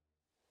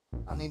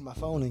I need my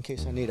phone in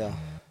case I need a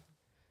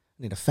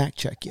fact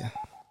check you.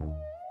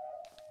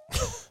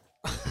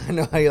 I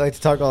know how you like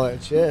to talk all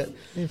that shit.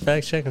 You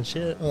fact checking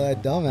shit. All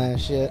that dumbass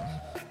shit.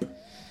 All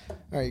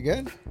right, you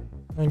good?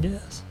 I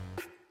guess.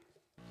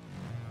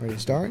 Ready to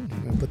start? You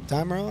gonna put the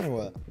timer on or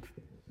what?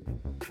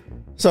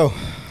 So,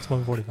 It's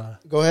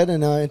 1:45. go ahead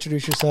and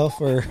introduce yourself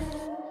for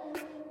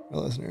our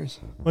listeners.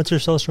 What's your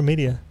social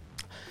media?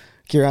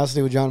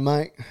 Curiosity with John and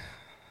Mike.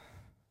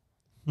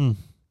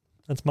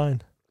 That's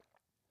mine.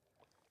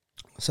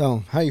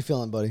 So, how you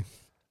feeling, buddy?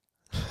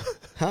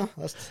 Huh?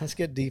 Let's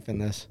get deep in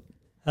this.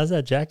 How's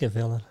that jacket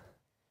feeling?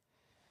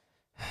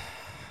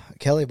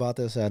 Kelly bought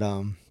this at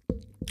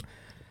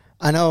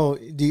I know.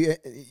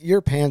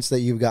 Your pants that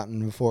you've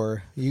gotten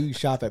before? You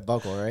shop at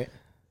Buckle, right?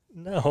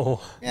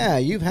 No. Yeah,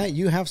 you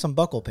have some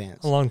Buckle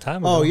pants. A long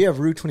time ago. Oh, you have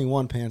Rue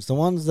 21 pants, the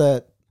ones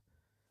that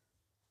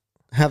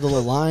have the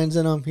little lines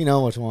in them. You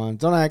know which ones?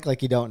 Don't act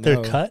like you don't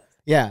know. They're cut?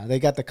 Yeah, they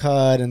got the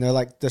cut, and they're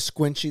like the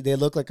squinchy. They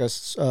look like a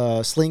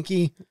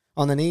slinky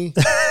on the knee.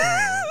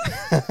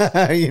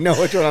 You know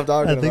which one I'm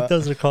talking about. I think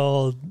those are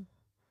called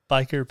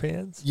biker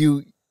pants.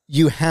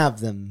 You have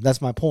them.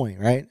 That's my point,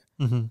 right?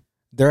 Mm-hmm.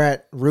 They're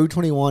at Rue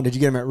 21. Did you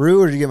get them at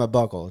Rue or did you get them at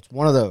Buckle? It's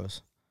one of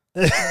those.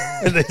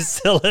 They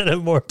sell it at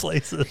more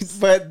places.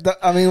 But,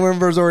 we're in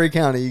Missouri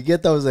County. You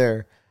get those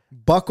there.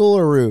 Buckle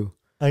or Rue?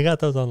 I got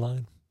those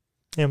online.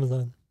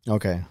 Amazon.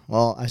 Okay.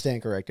 Well, I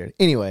stand corrected.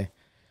 Anyway,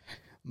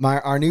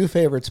 our new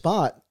favorite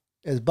spot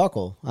is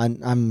Buckle.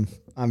 I'm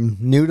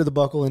new to the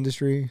Buckle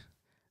industry,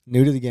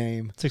 new to the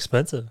game. It's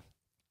expensive.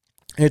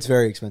 It's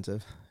very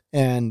expensive.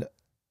 And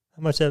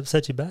How much that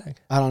set you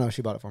back? I don't know.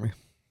 She bought it for me.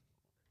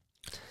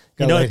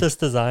 You know what this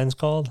design's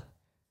called?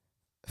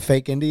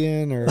 Fake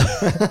Indian or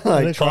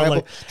like tribal?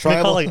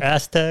 They call it like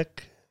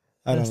Aztec.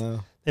 I don't know.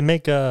 They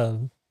make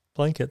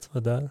blankets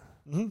with that.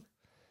 Mm-hmm.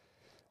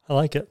 I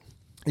like it.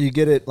 You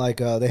get it like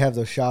they have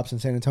those shops in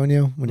San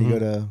Antonio when you go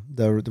to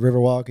the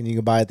Riverwalk, and you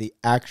can buy the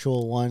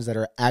actual ones that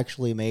are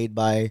actually made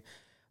by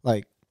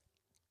like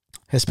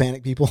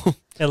Hispanic people.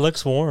 It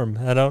looks warm.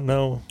 I don't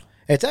know.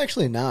 It's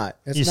actually not.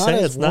 It's You not say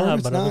as it's warm.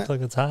 not, but it looks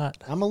like it's hot.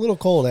 I'm a little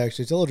cold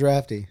actually. It's a little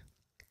drafty.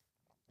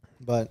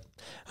 But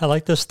I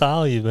like the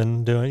style you've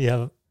been doing.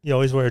 You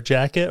always wear a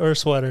jacket or a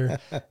sweater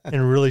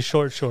and really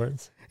short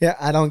shorts. yeah,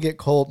 I don't get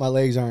cold.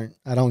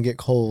 I don't get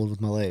cold with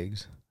my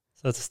legs.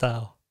 So it's a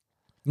style.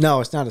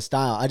 No, it's not a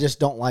style. I just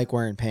don't like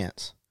wearing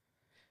pants.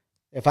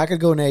 If I could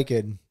go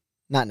naked,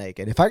 not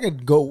naked. If I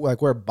could go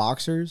like wear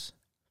boxers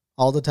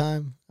all the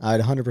time,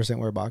 I'd 100%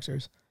 wear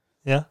boxers.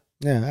 Yeah.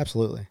 Yeah,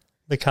 absolutely.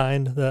 The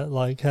kind that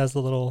like has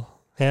the little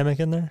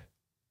hammock in there.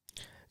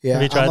 Yeah,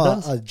 Have you tried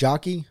I'm those? a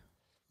jockey.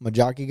 I'm a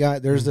jockey guy.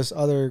 There's this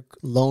other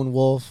Lone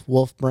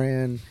Wolf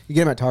brand. You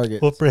get them at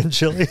Target. Wolf brand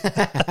chili.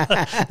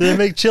 Do they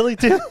make chili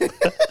too?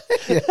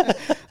 Yeah.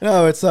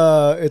 No, it's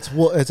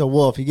a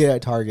Wolf. You get it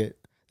at Target.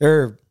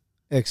 They're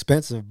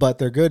expensive, but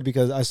they're good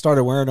because I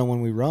started wearing them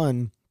when we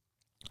run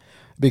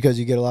because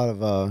you get a lot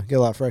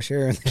of fresh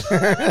air in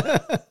there.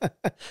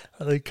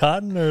 Are they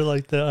cotton or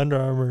like the Under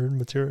Armour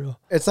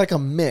material? It's like a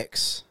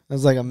mix.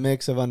 It's like a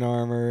mix of Under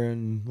Armour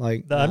and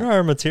like The Under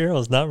Armour material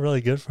is not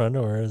really good for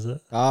underwear, is it?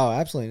 Oh,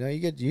 absolutely.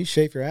 No, you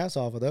shave your ass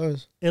off with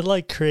those. It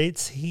like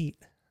creates heat.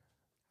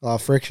 A lot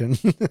of friction.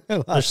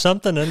 There's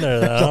something in there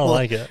that I don't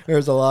like it.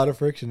 There's a lot of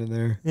friction in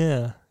there.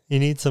 Yeah. You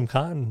need some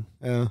cotton.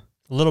 Yeah.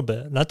 A little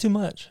bit. Not too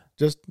much.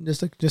 Just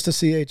a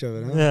CH of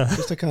it, huh? Yeah.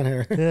 Just a cunt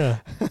hair. Yeah.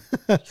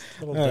 A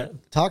little All bit.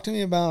 right. Talk to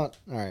me about.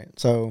 All right.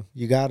 So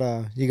you got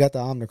the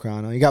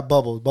Omicron. Huh? You got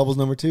bubbles. Bubbles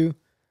number 2.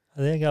 I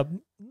think I got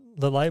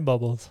the light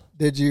bubbles.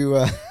 Did you?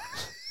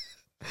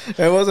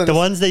 It wasn't The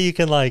ones that you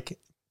can like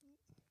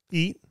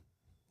eat.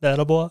 The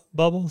edible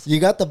bubbles. You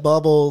got the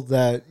bubble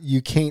that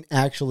you can't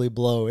actually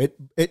blow.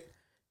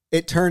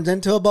 It turns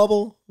into a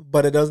bubble,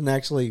 but it doesn't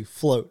actually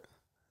float.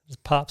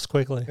 Just pops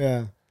quickly.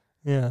 Yeah.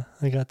 Yeah.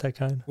 I got that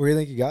kind. Where do you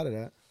think you got it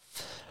at?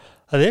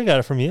 I think I got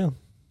it from you.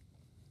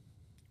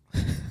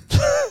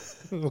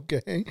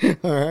 Okay.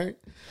 All right.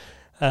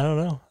 I don't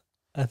know.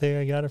 I think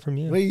I got it from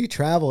you. Well, you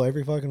travel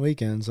every fucking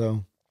weekend,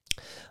 so.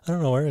 I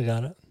don't know where I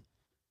got it.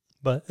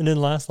 But it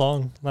didn't last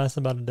long.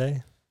 Lasted about a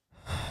day.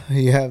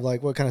 You have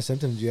like what kind of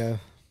symptoms do you have?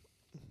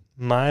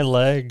 My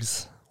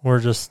legs were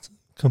just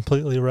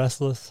completely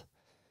restless.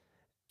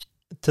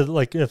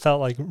 It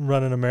felt like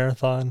running a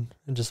marathon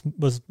and just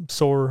was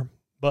sore,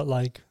 but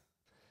like,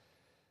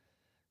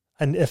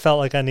 and it felt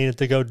like I needed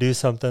to go do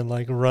something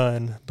like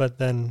run, but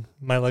then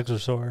my legs were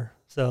sore.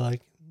 So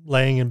like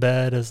laying in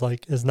bed is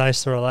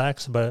nice to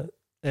relax, but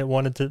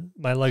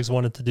my legs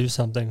wanted to do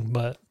something,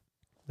 but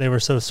they were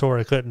so sore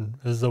I couldn't.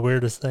 It was the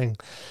weirdest thing.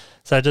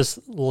 So I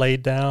just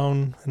laid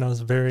down and I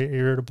was very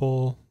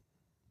irritable.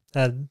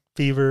 I had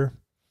fever.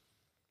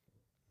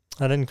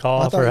 I didn't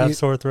cough or have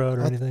sore throat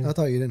or anything. I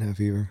thought you didn't have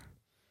fever.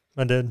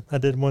 I did. I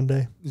did one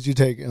day. Did you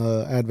take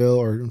Advil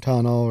or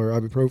Tylenol or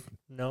ibuprofen?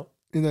 No.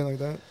 Anything like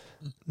that?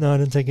 No, I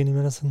didn't take any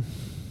medicine.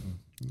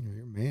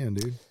 You're a man,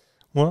 dude.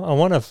 Well,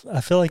 I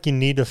feel like you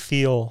need to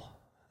feel,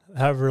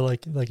 however,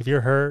 like if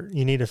you're hurt,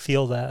 you need to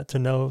feel that to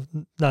know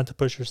not to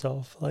push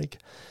yourself. Like,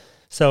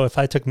 So if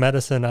I took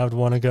medicine, I would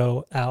want to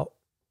go out,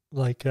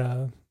 like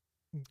go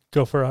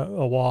for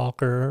a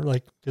walk, or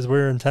like, because we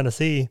were in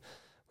Tennessee,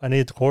 I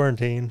needed to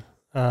quarantine.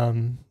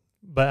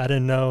 But I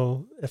didn't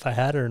know if I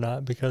had it or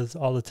not because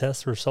all the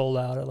tests were sold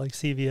out at like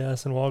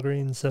CVS and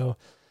Walgreens. So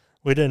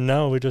we didn't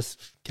know. We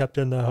just kept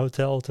in the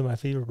hotel till my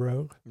fever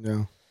broke.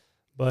 Yeah.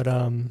 But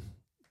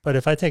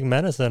if I take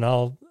medicine,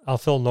 I'll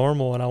feel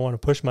normal and I want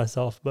to push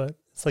myself. But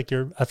it's like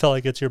I feel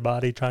like it's your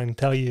body trying to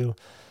tell you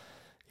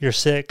you're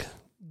sick,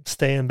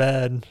 stay in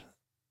bed.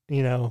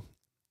 You know,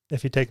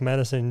 if you take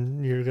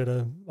medicine, you're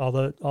gonna all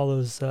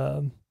those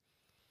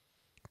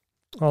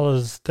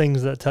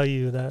things that tell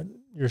you that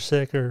you're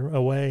sick or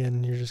away,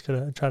 and you're just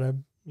gonna try to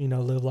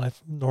live life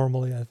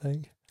normally. I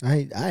think.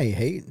 I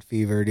hate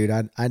fever, dude.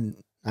 I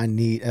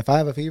need, if I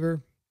have a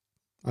fever,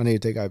 I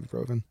need to take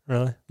ibuprofen.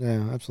 Really?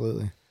 Yeah,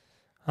 absolutely.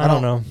 I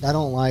don't know. I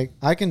don't like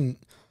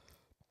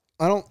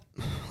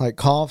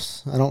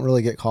coughs. I don't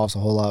really get coughs a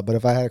whole lot, but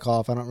if I had a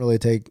cough, I don't really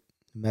take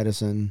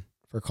medicine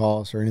for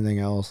coughs or anything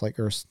else, like,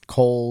 or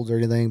colds or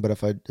anything. But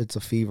if it's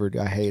a fever,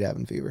 I hate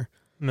having fever.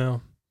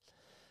 No.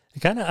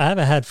 I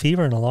haven't had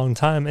fever in a long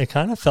time. It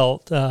kind of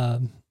felt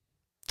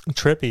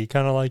trippy,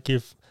 kind of like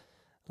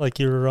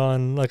you were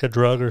on like a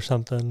drug or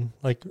something,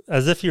 like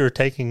as if you were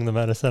taking the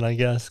medicine, I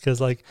guess, because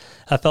like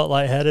I felt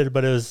lightheaded,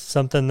 but it was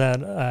something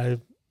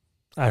that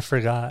I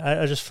forgot.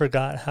 I just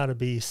forgot how to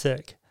be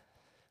sick.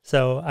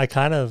 So I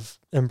kind of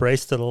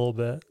embraced it a little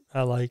bit.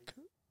 I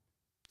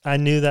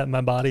knew that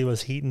my body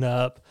was heating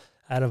up.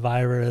 I had a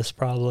virus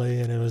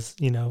probably, and it was,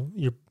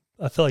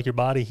 I feel like your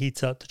body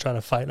heats up to try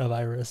to fight a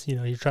virus.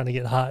 You're trying to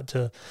get hot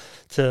to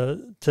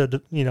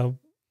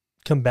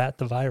combat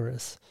the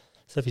virus.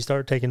 So if you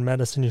start taking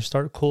medicine, you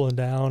start cooling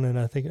down. And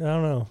I don't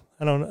know.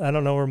 I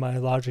don't know where my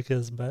logic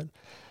is, but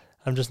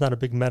I'm just not a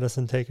big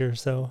medicine taker.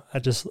 So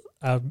I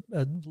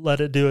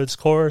let it do its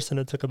course, and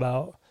it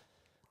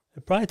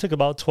probably took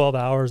about 12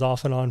 hours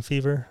off and on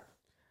fever.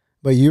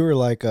 But you were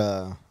like,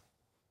 you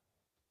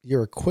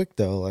were quick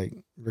though, like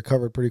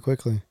recovered pretty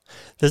quickly.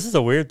 This is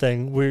a weird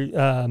thing.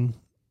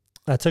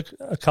 I took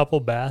a couple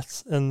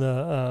baths in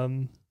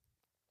the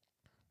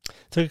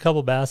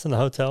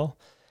hotel.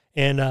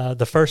 And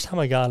the first time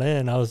I got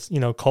in, I was,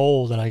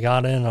 cold, and I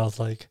got in and I was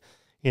like,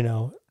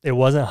 it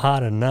wasn't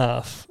hot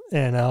enough.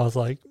 And I was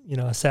like,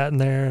 I sat in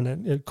there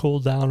and it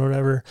cooled down or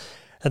whatever.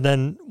 And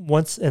then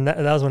that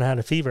was when I had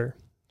a fever.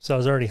 So I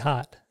was already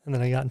hot. And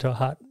then I got into a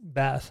hot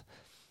bath.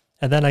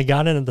 And then I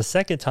got in the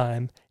second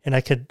time and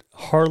I could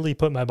hardly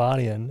put my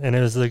body in. And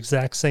it was the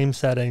exact same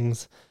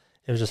settings.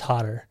 It was just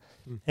hotter.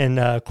 And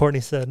Courtney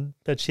said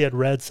that she had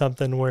read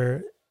something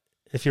where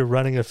if you're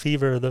running a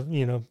fever,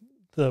 the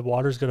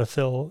water's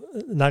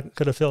not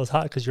going to feel as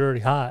hot because you're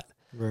already hot.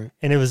 Right.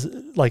 And it was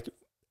like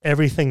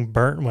everything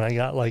burnt when I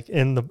got like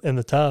in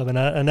the tub. And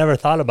I never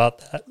thought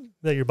about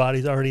that your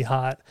body's already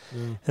hot.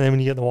 Mm. And then when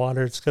you get in the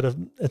water,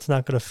 it's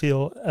not going to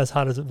feel as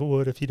hot as it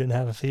would if you didn't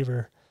have a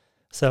fever.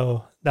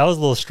 So that was a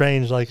little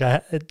strange. Like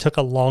it took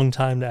a long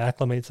time to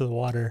acclimate to the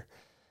water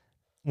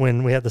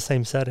when we had the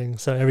same setting.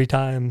 So every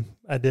time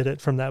I did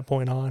it from that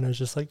point on, it was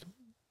just like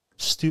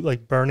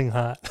burning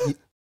hot.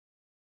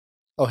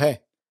 Oh, hey.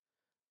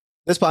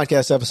 This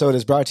podcast episode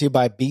is brought to you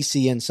by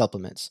BCN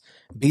Supplements.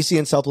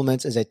 BCN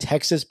Supplements is a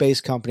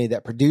Texas-based company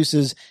that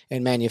produces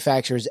and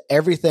manufactures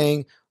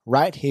everything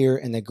right here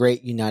in the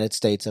great United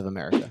States of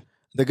America.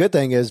 The good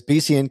thing is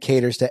BCN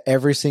caters to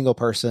every single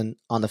person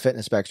on the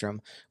fitness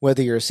spectrum,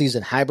 whether you're a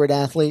seasoned hybrid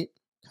athlete,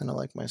 kind of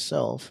like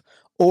myself,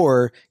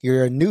 or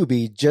you're a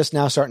newbie just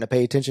now starting to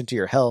pay attention to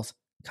your health,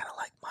 kind of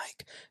like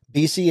Mike.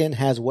 BCN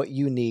has what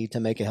you need to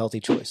make a healthy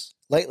choice.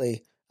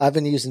 Lately, I've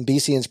been using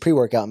BCN's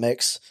pre-workout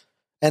mix,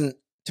 and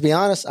to be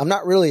honest, I'm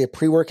not really a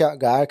pre-workout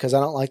guy because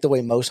I don't like the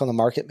way most on the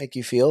market make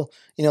you feel.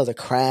 The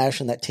crash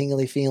and that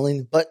tingly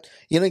feeling, but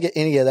you don't get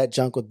any of that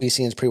junk with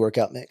BCN's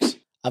pre-workout mix.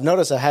 I've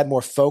noticed I had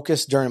more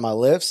focus during my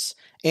lifts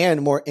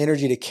and more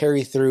energy to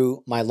carry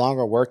through my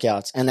longer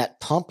workouts. And that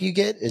pump you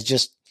get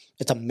is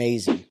it's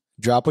amazing.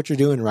 Drop what you're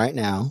doing right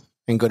now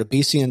and go to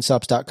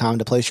bcnsubs.com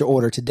to place your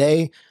order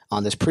today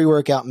on this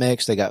pre-workout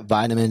mix. They got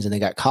vitamins and they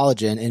got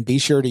collagen, and be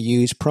sure to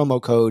use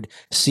promo code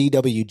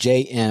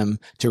CWJM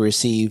to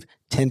receive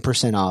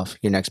 10% off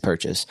your next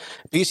purchase.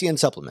 BCN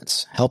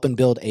Supplements, helping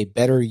build a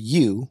better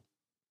you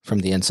from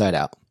the inside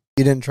out.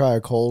 You didn't try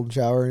a cold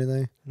shower or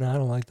anything? No, I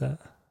don't like that.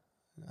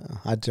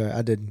 I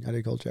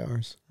did cold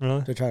showers.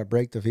 Really? To try to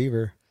break the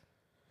fever.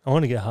 I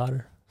want to get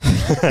hotter.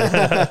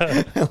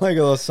 Like a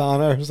little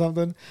sauna or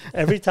something.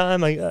 Every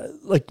time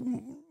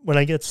when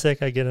I get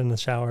sick, I get in the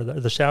shower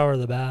or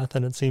the bath,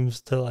 and it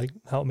seems to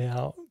help me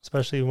out,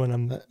 especially when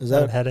I'm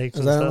having headaches.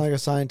 Is that like a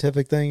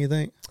scientific thing, you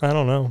think? I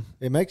don't know.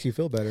 It makes you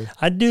feel better.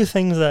 I do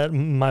things that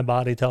my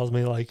body tells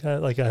me, like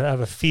I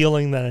have a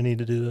feeling that I need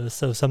to do this.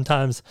 So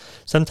sometimes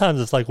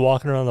it's like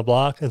walking around the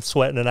block and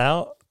sweating it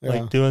out,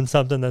 like doing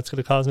something that's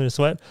going to cause me to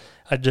sweat.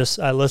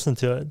 I listen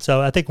to it. So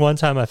I think one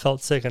time I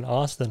felt sick in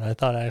Austin. I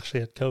thought I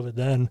actually had COVID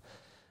then,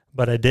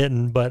 but I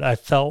didn't. But I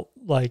felt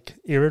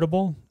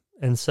irritable.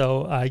 And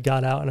so I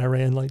got out and I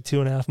ran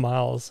 2.5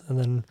 miles and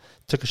then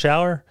took a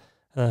shower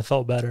and I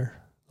felt better.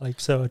 Like,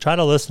 so I try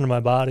to listen to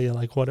my body and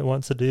like what it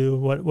wants to do,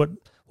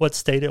 what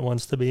state it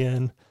wants to be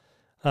in.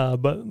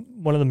 But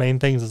one of the main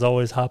things is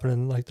always hopping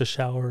in like the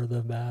shower or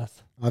the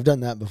bath. I've done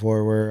that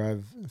before where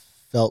I've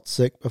felt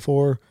sick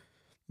before,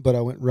 but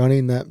I went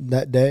running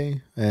that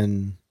day,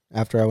 and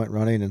after I went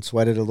running and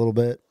sweated a little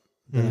bit,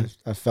 then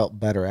I felt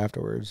better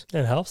afterwards.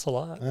 It helps a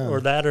lot. Yeah. Or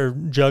that, or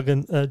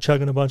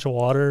chugging a bunch of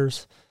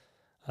waters.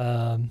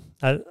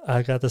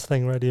 I got this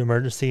thing ready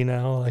emergency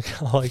now.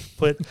 Like I'll like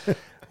put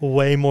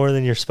way more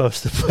than you're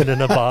supposed to put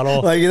in a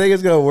bottle. Like you think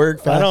it's gonna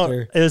work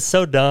faster? It's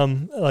so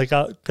dumb. Like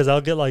because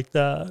I'll get like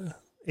the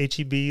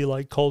HEB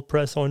like cold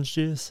press orange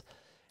juice.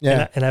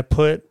 Yeah, and I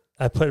put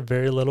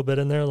very little bit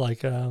in there,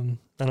 like I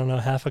don't know,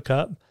 half a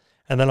cup,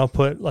 and then I'll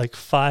put like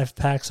 5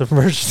 packs of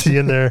emergency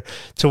in there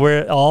to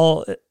where it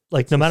all,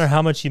 like, no matter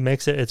how much you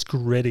mix it, it's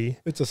gritty.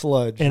 it's a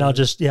sludge. And I'll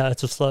just,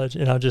 it's a sludge,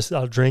 and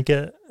I'll drink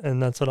it,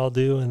 and that's what I'll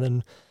do. And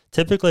then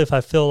typically if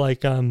I feel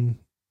like I'm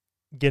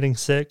getting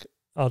sick,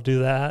 I'll do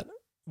that,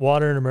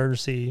 water and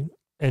emergency,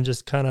 and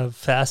just kind of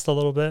fast a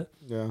little bit,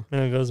 Yeah,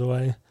 and it goes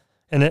away.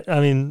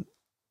 And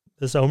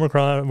this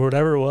Omicron,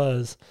 whatever it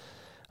was,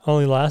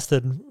 only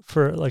lasted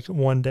for like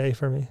 1 day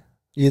for me.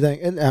 you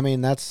think? And I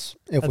mean, that's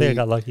if I think I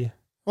got lucky.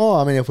 Well,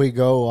 I mean, if we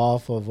go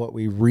off of what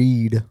we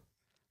read,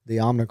 the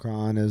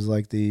Omicron is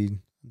like the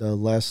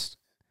less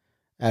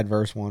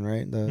adverse one,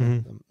 right?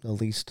 The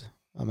least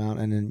amount,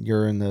 and then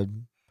you're in the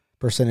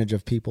percentage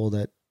of people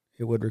that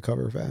it would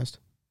recover fast.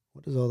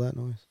 What is all that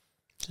noise?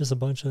 Just a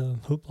bunch of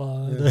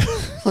hoopla. Yeah.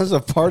 There's a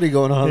party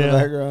going on in the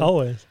background.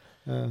 Always.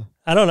 Yeah.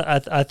 I don't know.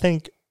 I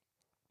think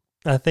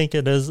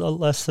it is a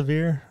less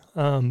severe.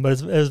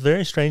 But it was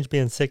very strange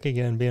being sick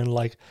again, being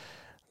like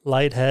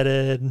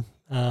lightheaded,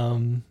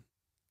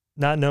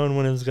 not knowing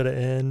when it was going to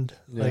end.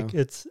 Yeah. Like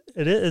it's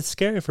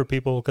scary for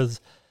people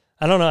because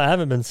I don't know. I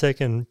haven't been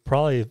sick in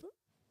probably,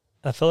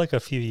 I feel like a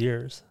few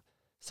years.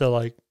 So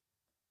like,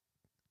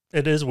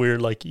 it is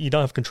weird. Like you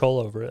don't have control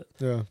over it.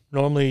 Yeah.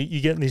 Normally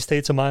you get in these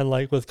states of mind,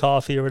 like with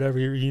coffee or whatever,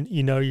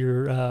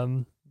 you're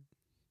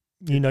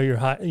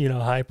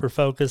hyper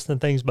focused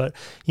and things, but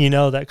you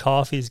know that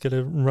coffee is going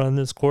to run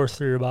its course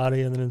through your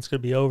body and then it's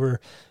going to be over.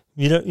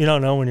 You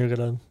don't know when you're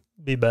going to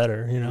be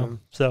better, Yeah.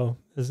 So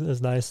it's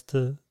nice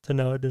to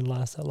know it didn't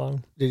last that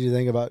long. Did you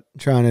think about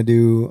trying to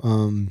do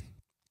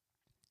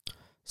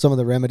some of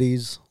the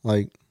remedies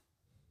like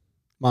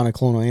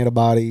monoclonal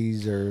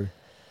antibodies or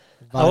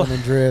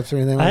vitamin drips or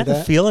anything I like had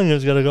that? a feeling it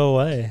was going to go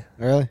away.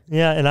 Really?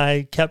 Yeah, and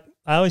I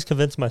always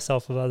convince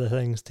myself of other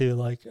things too.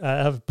 Like I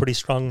have a pretty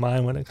strong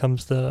mind when it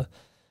comes to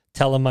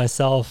telling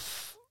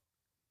myself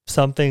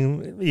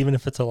something, even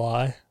if it's a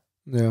lie.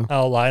 Yeah.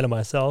 I'll lie to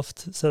myself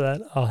so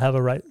that I'll have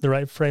the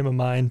right frame of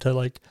mind to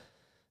like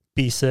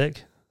be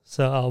sick.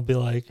 So I'll be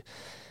like,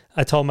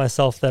 I told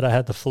myself that I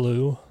had the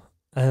flu,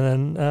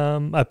 and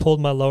then I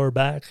pulled my lower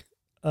back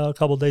a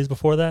couple of days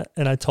before that,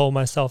 and I told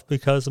myself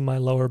because of my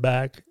lower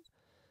back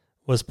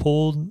was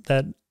pulled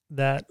that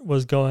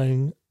was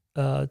going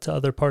to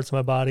other parts of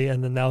my body,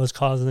 and then that was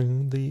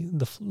causing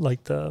the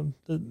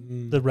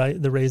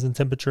raise in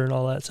temperature and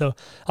all that. So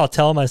I'll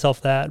tell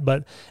myself that,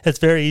 but it's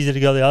very easy to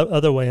go the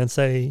other way and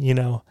say,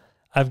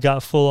 I've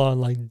got full on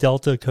like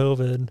Delta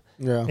COVID,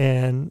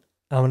 and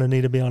I'm going to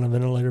need to be on a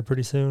ventilator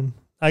pretty soon.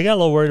 I got a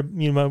little worried.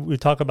 We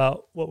talk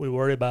about what we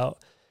worry about,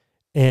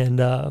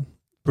 and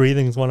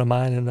breathing is one of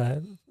mine.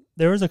 And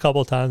there was a couple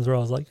of times where I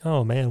was like,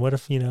 oh man, what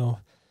if,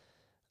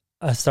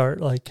 I start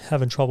like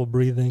having trouble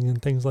breathing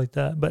and things like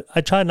that. But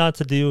I try not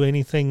to do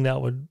anything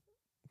that would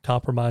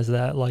compromise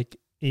that, like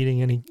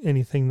eating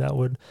anything that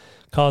would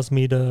cause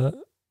me to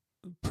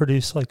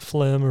produce like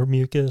phlegm or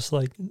mucus,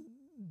 like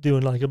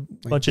doing like a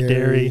bunch of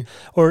dairy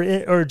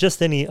or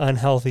just any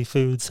unhealthy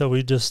food. So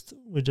we just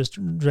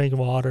drank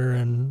water,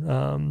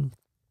 and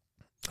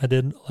I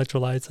did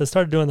electrolytes. I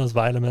started doing those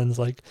vitamins,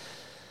 like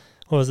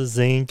what was it,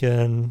 zinc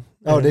and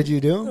did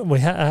you do them? I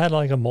had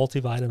like a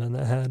multivitamin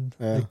that had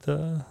like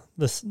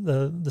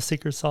the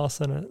secret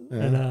sauce in it,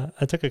 and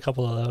I took a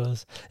couple of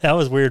those. That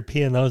was weird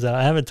peeing those out.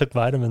 I haven't took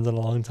vitamins in a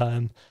long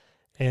time,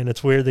 and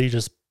it's weird that you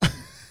just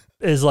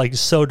is like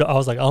so. I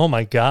was like, oh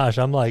my gosh,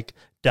 I'm like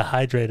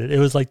dehydrated. It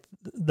was like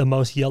the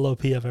most yellow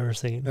pee I've ever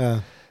seen.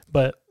 Yeah,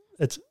 but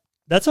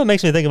that's what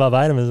makes me think about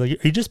vitamins.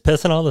 Like, are you just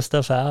pissing all this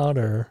stuff out,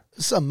 or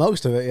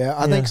most of it? Yeah,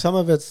 I think some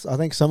of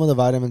the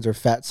vitamins are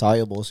fat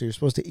soluble, so you're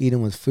supposed to eat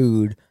them with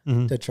food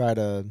to try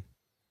to.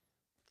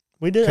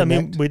 We did. Connect.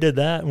 I mean, we did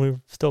that, and we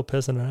were still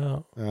pissing it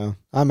out. Yeah,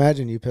 I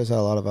imagine you piss out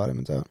a lot of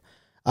vitamins out.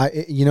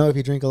 If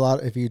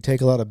you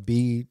take a lot of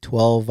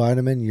B12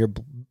 vitamin,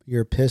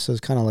 your piss is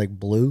kind of like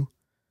blue.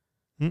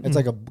 It's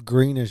like a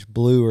greenish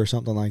blue or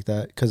something like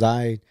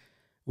that.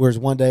 Whereas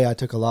one day I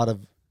took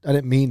I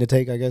didn't mean to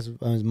take, I guess,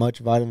 as much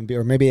vitamin B,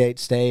 or maybe I ate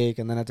steak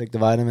and then I took the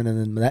vitamin, and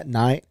then that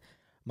night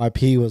my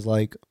pee was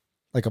like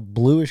a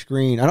bluish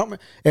green.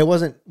 It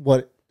wasn't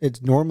what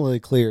it's normally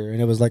clear,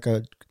 and it was like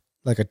a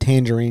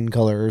tangerine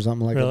color or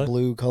something, like a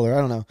blue color.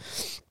 I don't know.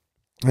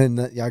 And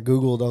I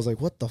Googled, I was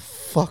like, what the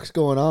fuck's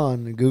going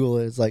on? And Google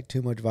it, it's like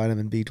too much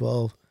vitamin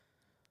B12.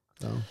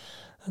 So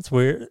that's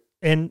weird.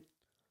 And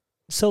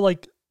so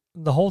like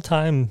the whole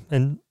time,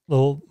 and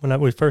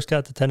we first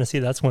got to Tennessee,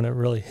 that's when it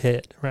really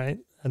hit, right?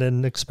 I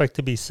didn't expect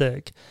to be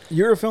sick.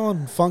 You were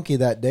feeling funky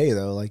that day,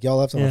 though. Like, y'all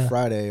left on a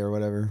Friday or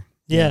whatever.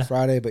 Yeah.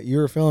 Friday, but you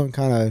were feeling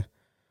kind of,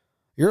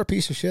 you're a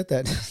piece of shit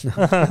that you're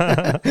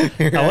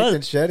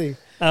acting shitty.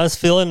 I was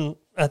feeling,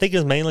 I think it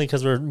was mainly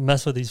because we're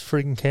messing with these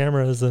freaking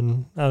cameras,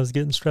 and I was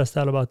getting stressed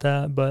out about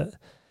that. But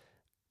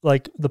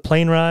like the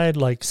plane ride,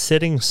 like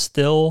sitting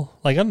still,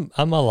 like I'm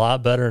a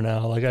lot better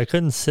now. Like I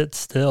couldn't sit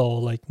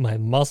still. Like my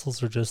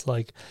muscles are just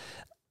like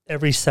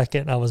every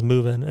second I was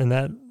moving, and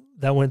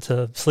that went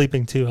to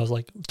sleeping too. I was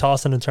like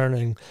tossing and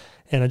turning,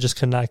 and I just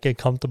could not get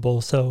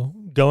comfortable. So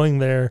going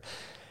there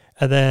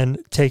and then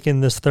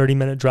taking this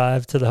 30-minute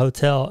drive to the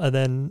hotel, and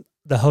then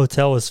the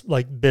hotel was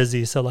like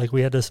busy. So like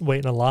we had to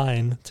wait in a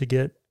line to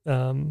get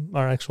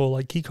our actual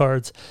like key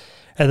cards.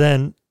 And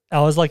then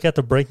I was like at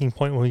the breaking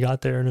point when we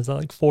got there, and it was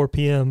like 4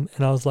 p.m.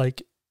 and I was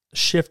like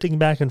shifting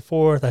back and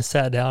forth. I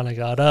sat down, I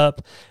got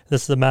up.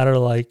 This is a matter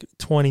of like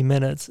 20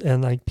 minutes,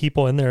 and like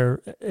people in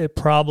there, it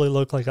probably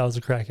looked like I was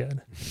a crackhead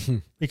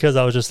because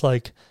I was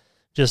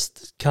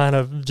just kind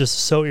of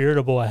so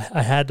irritable.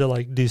 I had to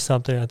like do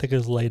something. I think it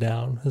was lay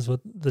down is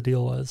what the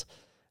deal was.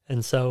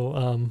 And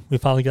so we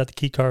finally got the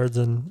key cards,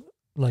 and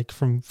like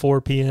from 4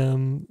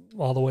 p.m.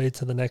 all the way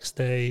to the next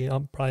day,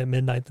 probably at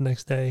midnight the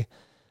next day,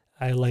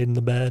 I laid in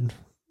the bed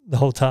the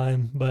whole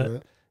time.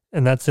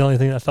 And that's the only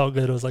thing that felt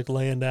good was like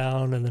laying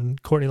down, and then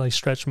Courtney like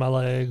stretched my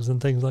legs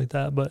and things like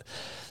that. But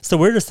it's the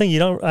weirdest thing.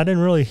 I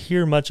didn't really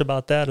hear much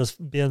about that as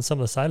being some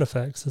of the side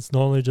effects. It's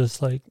normally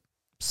just like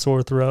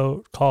sore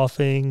throat,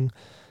 coughing,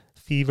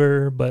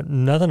 fever, but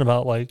nothing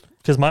about like,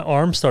 because my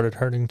arms started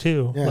hurting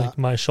too. Yeah. Like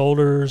my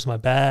shoulders, my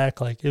back,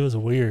 like it was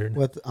weird.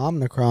 With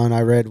Omicron,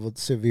 I read with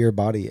severe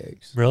body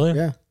aches. Really?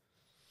 Yeah.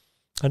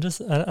 I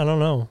don't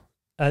know.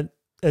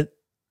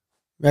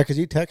 Yeah, because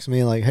you text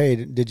me like, hey,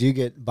 did you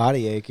get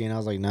body achy? And I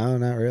was like, no,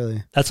 not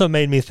really. That's what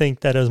made me think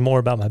that it was more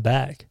about my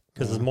back,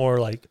 because it's more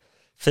like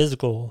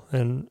physical,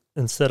 and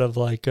instead of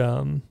like,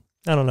 I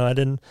don't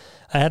know.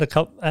 I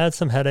had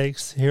some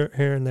headaches here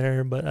and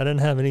there, but I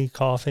didn't have any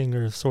coughing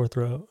or sore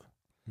throat.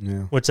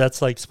 Yeah. Which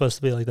that's like supposed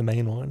to be like the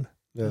main one.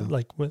 Yeah.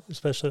 Like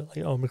especially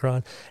like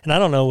Omicron. And I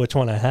don't know which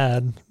one I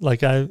had.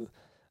 Like I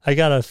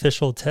got an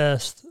official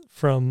test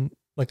from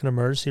like an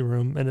emergency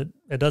room, and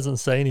it doesn't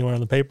say anywhere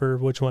on the paper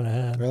which one I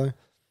had. Really?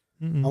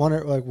 Mm-mm. I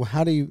wonder, like, well,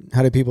 how do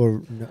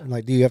people,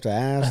 like, do you have to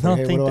ask? Like,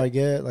 hey, what do I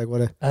get? Like,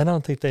 what? I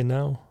don't think they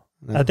know.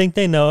 No. I think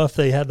they know if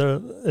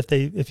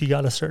if you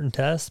got a certain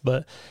test,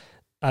 but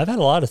I've had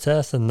a lot of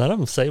tests, and none of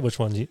them say which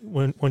ones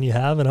when you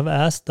have. And I've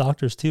asked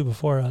doctors too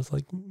before. I was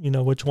like,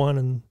 which one,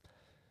 and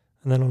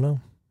they don't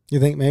know. You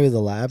think maybe the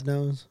lab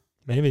knows?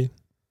 Maybe.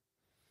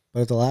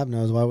 But if the lab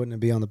knows, why wouldn't it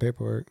be on the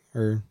paperwork?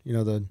 Or I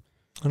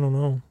don't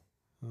know.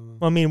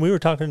 I mean, we were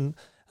talking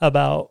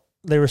about.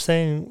 They were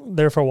saying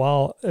there for a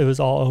while it was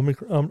all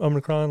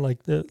Omicron,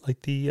 like the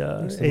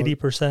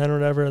 80% or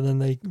whatever, and then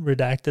they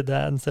redacted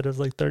that and said it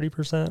was like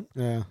 30%.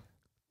 Yeah.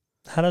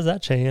 How does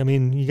that change? I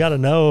mean, you got to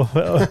know.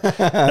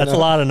 That's a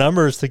lot of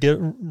numbers to get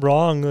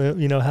wrong.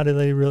 How do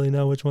they really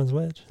know which one's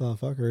which? It's all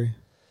fuckery.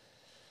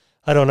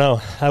 I don't know.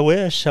 I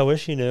wish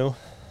you knew.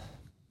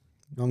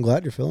 I'm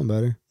glad you're feeling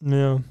better.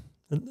 Yeah,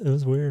 it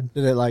was weird.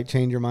 Did it like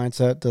change your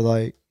mindset to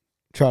like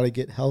try to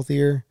get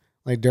healthier?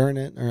 Like during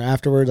it or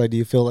afterwards, like do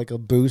you feel like a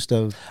boost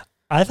of?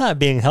 I thought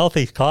being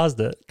healthy caused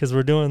it because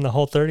we're doing the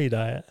Whole30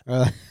 diet,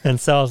 and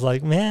so I was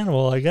like, man,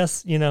 well, I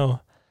guess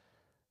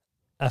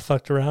I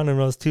fucked around and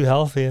was too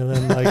healthy, and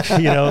then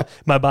like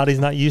my body's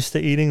not used to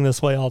eating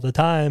this way all the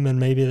time,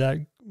 and maybe that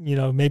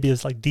maybe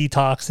it's like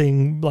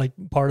detoxing, like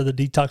part of the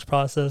detox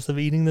process of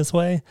eating this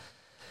way.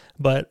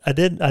 But I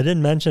did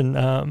mention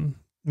remember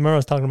I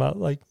was talking about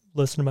like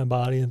listening to my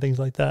body and things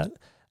like that.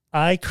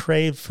 I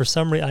crave for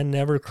some reason. I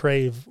never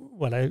crave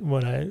when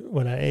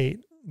I ate,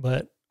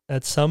 but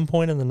at some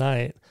point in the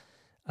night,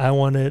 I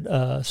wanted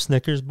a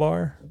Snickers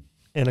bar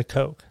and a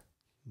Coke.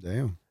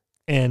 Damn.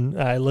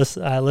 And I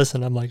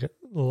listen. I'm like,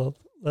 well,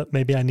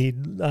 maybe I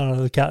need, I don't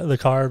know, the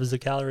carbs, the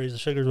calories, the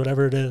sugars,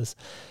 whatever it is.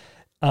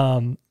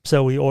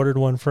 So we ordered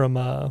one from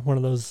one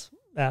of those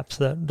apps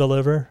that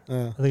deliver.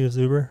 I think it was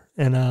Uber,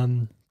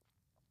 and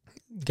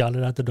got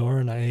it at the door,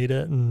 and I ate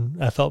it,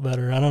 and I felt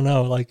better. I don't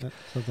know, like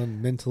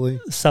something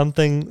mentally.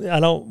 Something I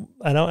don't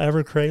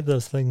ever crave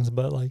those things,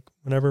 but like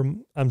whenever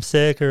I'm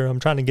sick or I'm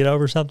trying to get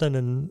over something,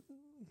 and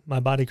my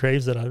body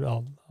craves it,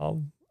 I'll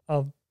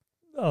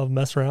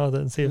mess around with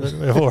it and see if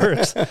it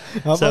works.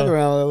 I'll fuck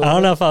around with it. I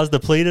don't know if I was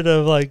depleted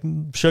of like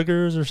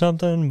sugars or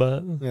something,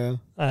 but yeah,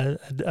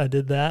 I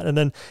did that, and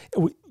then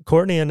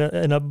Courtney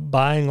ended up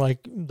buying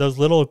like those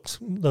little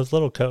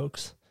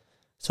Cokes,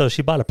 so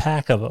she bought a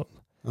pack of them.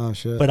 Oh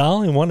shit! But I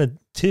only wanted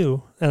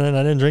 2, and then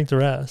I didn't drink the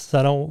rest. So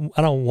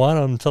I don't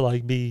want them to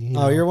like be.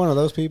 You're one of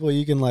those people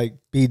you can like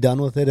be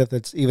done with it if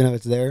it's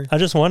there. I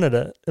just wanted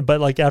it, but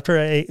like after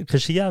I ate,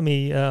 because she got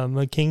me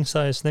a king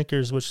size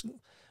Snickers, which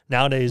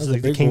nowadays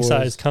like the king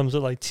size comes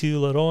with like 2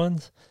 little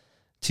ones,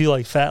 2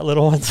 like fat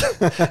little ones,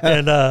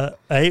 and I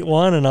ate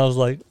one, and I was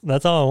like,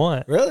 that's all I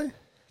want. Really?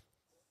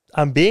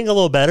 I'm being a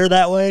little better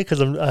that way because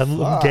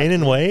I'm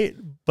gaining weight,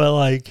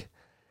 so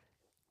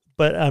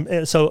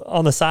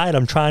on the side,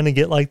 I'm trying to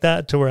get like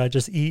that to where I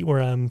just eat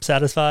where I'm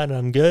satisfied and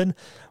I'm good.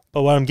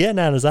 But what I'm getting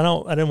at is I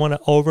didn't want to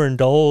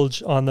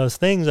overindulge on those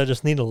things. I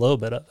just need a little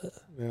bit of it.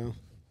 Yeah.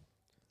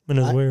 And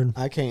it's weird.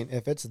 I can't,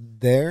 if it's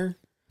there,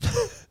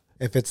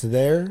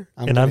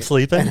 I'm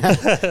sleeping.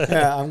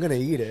 Yeah, I'm going to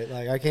eat it.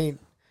 Like I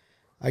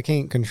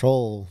can't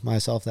control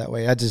myself that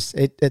way.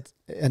 It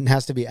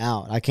has to be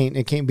out.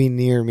 It can't be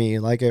near me.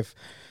 Like if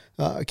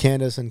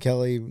Candace and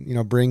Kelly,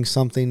 bring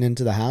something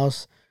into the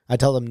house, I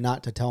tell them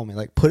not to tell me.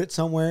 Like put it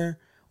somewhere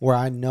where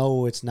I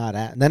know it's not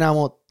at. And then I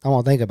won't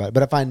think about it.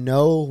 But if I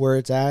know where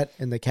it's at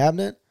in the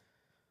cabinet,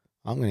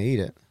 I'm gonna eat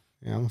it.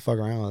 I'm gonna fuck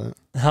around with it.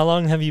 How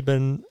long have you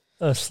been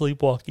a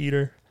sleepwalk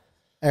eater?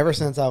 Ever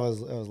since I was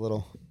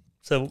little.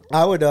 So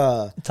I would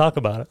talk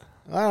about it.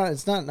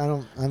 It's not.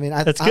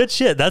 That's good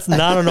shit. That's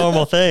not a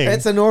normal thing.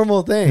 It's a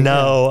normal thing.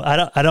 No,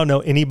 yeah. I don't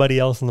know anybody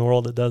else in the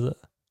world that does it.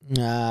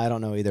 Nah, I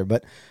don't know either.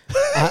 But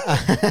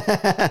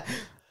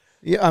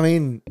yeah, I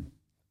mean,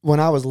 when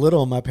I was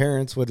little, my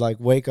parents would like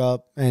wake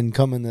up and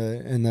come in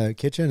the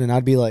kitchen, and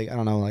I'd be like, I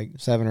don't know, like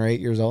 7 or 8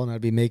 years old, and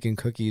I'd be making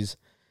cookies,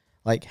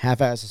 like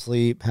half-ass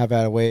asleep,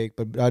 half-ass awake,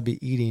 but I'd be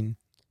eating.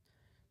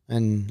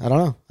 And I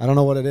don't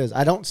know what it is.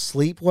 I don't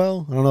sleep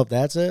well. I don't know if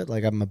that's it.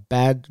 Like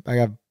I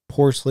got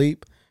poor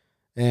sleep.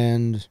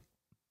 And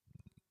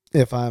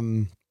if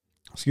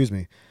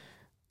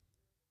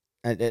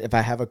if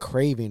I have a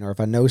craving or if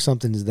I know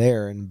something's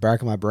there in the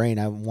back of my brain,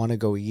 I want to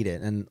go eat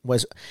it. And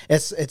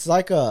it's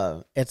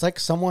like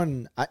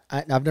someone,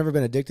 I've never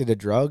been addicted to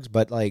drugs,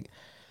 but like,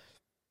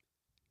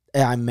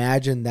 I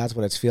imagine that's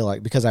what it's feel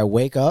like because I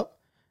wake up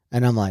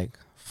and I'm like,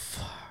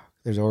 fuck,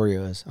 there's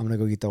Oreos. I'm going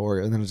to go get the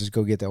Oreos. And then I'll just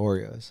go get the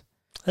Oreos.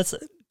 That's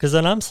because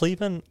then I'm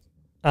sleeping.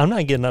 I'm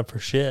not getting up for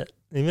shit.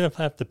 Even if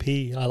I have to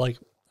pee,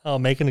 I'll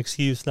make an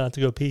excuse not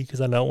to go pee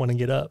because I don't want to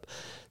get up.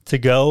 To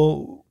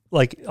go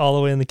like all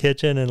the way in the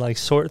kitchen and like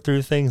sort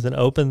through things and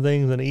open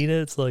things and eat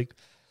it. It's like,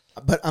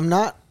 but I'm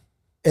not.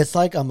 It's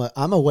like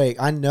I'm awake.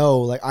 I know,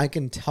 like I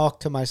can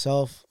talk to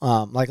myself.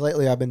 Like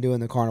lately, I've been doing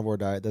the carnivore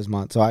diet this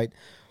month, so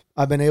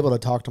I've been able to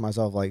talk to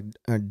myself like,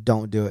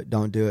 don't do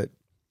it.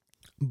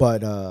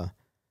 But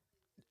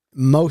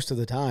most of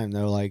the time,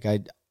 though, like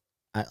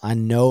I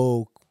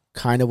know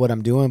kind of what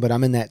I'm doing, but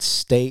I'm in that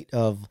state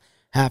of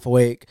half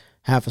awake,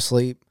 half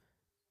asleep.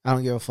 I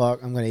don't give a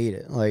fuck. I'm gonna eat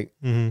it. Like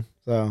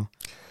so.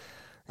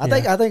 I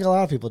think a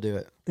lot of people do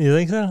it. You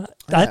think so?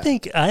 Yeah.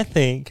 I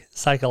think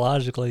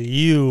psychologically,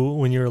 you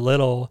when you were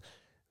little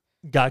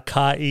got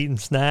caught eating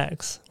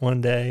snacks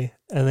one day,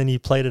 and then you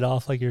played it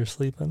off like you were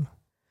sleeping.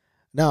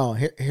 No,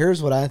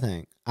 here's what I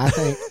think. I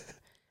think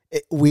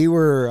we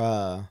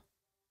were.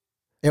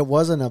 It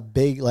wasn't a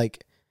big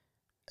like.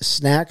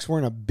 Snacks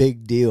weren't a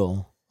big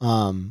deal.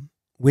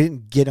 We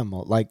didn't get them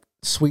like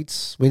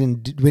sweets. We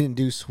didn't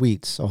do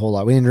sweets a whole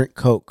lot. We didn't drink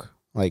Coke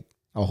like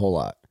a whole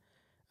lot.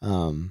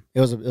 It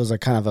was a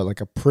kind of like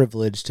a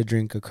privilege to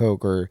drink a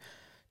Coke or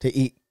to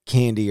eat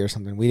candy or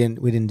something. We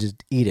didn't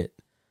just eat it.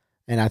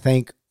 And I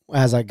think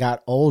as I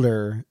got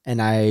older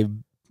and I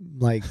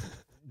like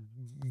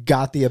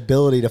got the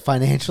ability to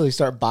financially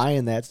start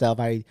buying that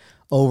stuff, I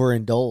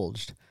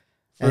overindulged.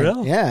 For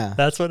real? Yeah.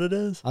 That's what it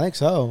is? I think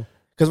so.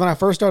 Because when I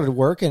first started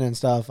working and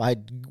stuff, I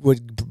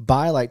would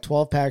buy like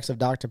 12 packs of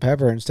Dr.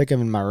 Pepper and stick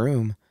them in my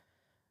room.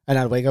 And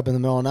I'd wake up in the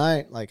middle of the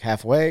night, like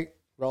half awake,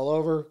 roll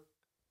over,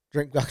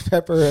 drink Dr.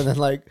 Pepper, and then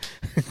like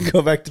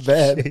go back to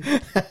bed.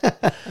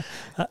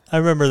 I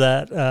remember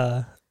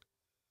that,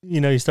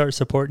 you start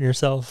supporting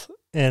yourself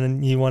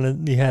and you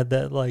had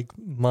that like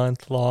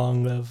month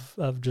long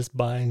of just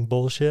buying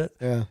bullshit.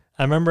 Yeah.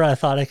 I remember I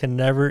thought I could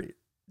never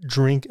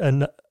drink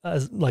enough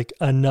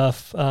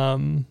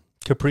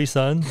Capri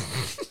Sun.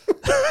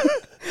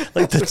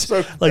 like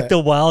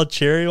the wild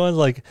cherry ones.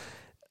 Like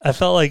I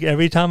felt like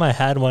every time I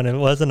had one, it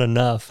wasn't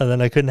enough, and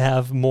then I couldn't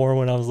have more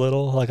when I was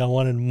little. Like I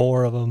wanted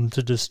more of them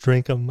to just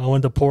drink them. I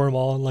wanted to pour them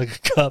all in like a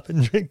cup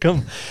and drink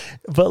them.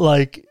 But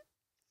like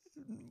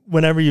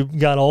whenever you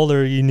got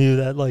older, you knew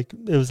that like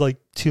it was like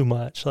too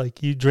much.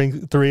 Like you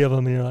drink 3 of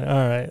them and you're like,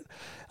 all right,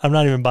 I'm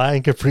not even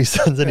buying Capri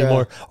Suns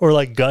anymore. Yeah. Or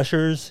like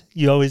Gushers.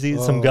 You always eat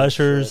some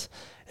Gushers,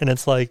 and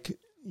it's like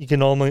you can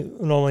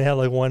normally have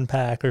like 1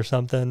 pack or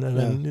something, and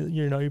then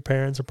your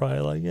parents are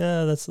probably like,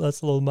 yeah, that's a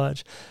little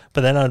much.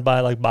 But then I'd buy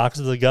like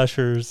boxes of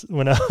Gushers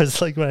when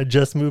I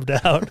just moved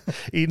out,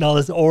 eating all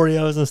this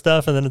Oreos and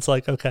stuff, and then it's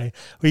like, okay,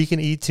 well, you can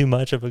eat too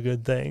much of a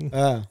good thing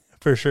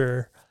for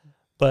sure.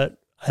 But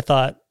I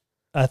thought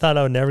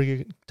I would never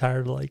get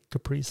tired of like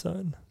Capri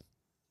Sun.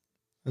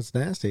 That's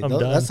nasty. I'm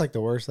done. That's like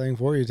the worst thing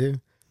for you too.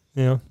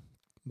 Yeah,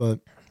 but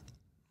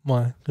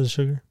why? Because of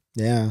sugar.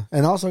 Yeah,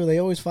 and also they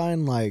always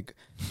find like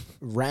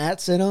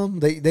rats in them.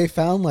 They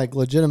found like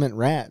legitimate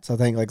rats. I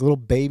think like little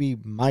baby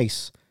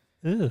mice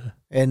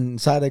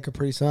inside a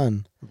Capri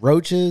Sun.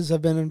 Roaches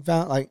have been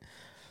found. Like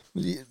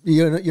you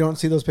don't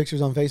see those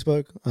pictures on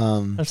Facebook.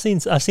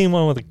 I've seen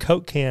one with a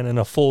Coke can and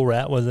a full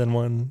rat was in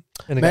one,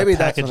 and it got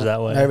packaged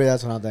that way. Maybe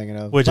that's what I'm thinking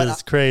of. Which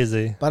is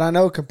crazy. But I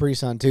know Capri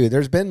Sun too.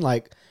 There's been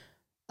like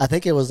I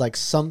think it was like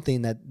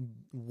something that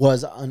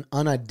was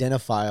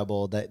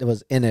unidentifiable that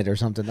was in it or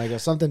something. Like it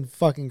was something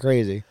fucking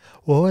crazy.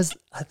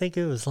 I think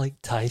it was like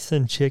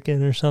Tyson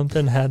chicken or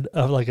something had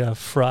like a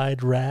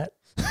fried rat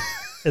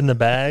in the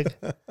bag.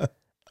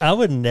 I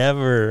would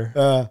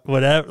never,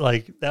 whatever,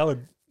 like that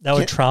would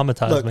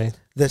traumatize me.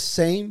 The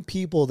same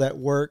people that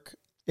work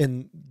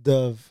in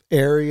the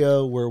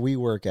area where we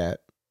work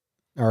at,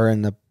 or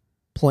in the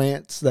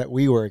plants that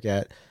we work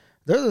at,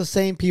 they're the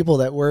same people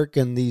that work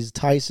in these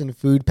Tyson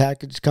food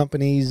package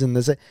companies. And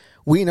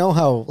we know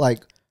how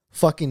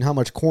how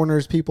much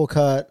corners people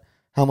cut,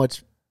 how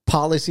much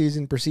policies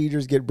and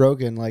procedures get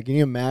broken. Like, can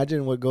you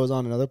imagine what goes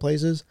on in other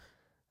places?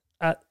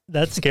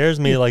 That scares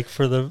me. Like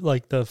for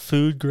the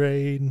food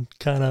grade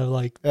kind of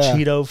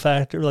Cheeto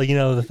factor,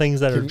 the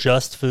things that are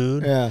just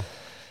food.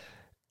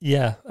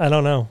 Yeah. I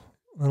don't know.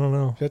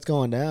 Shit's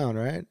going down,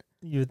 right?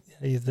 You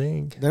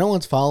think no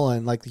one's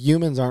following, the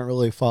humans aren't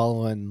really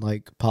following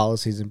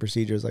policies and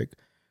procedures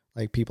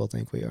like people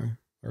think we are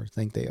or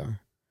think they are.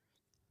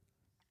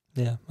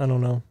 Yeah, I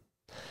don't know.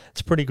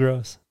 It's pretty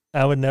gross.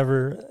 I would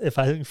never, if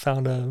I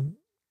found I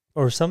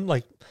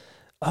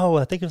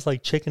think it was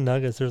chicken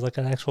nuggets. There's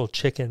an actual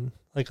chicken,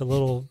 a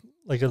little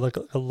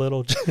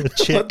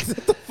chick.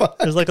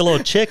 There's a little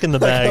chick in the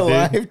bag,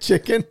 a dude. Live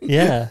chicken.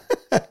 Yeah.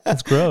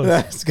 It's gross.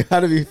 That's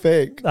got to be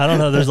fake. I don't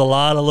know. There's a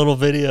lot of little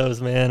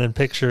videos, man, and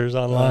pictures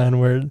online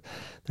where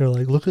they're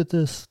like, look at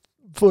this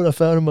food I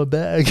found in my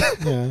bag.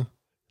 Yeah.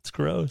 It's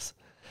gross.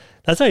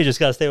 That's why you just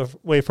got to stay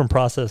away from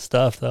processed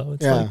stuff, though.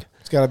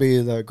 It's got to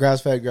be the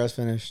grass-fed,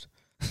 grass-finished.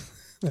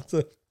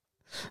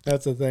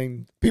 That's a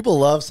thing. People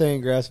love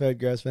saying grass-fed,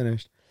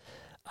 grass-finished.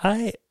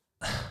 I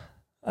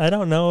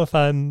don't know if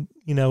I'm,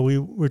 we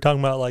were talking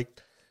about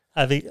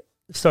I've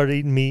started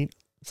eating meat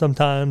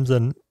sometimes,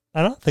 and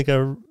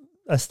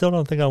I still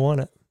don't think I want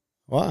it.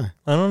 Why?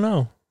 I don't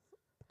know.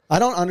 I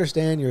don't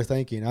understand your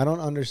thinking. I don't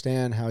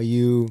understand how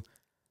you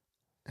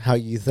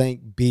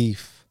think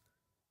beef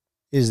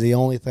is the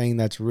only thing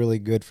that's really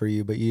good for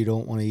you, but you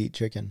don't want to eat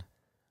chicken.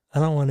 I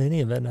don't want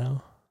any of it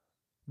now.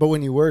 But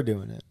when you were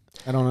doing it,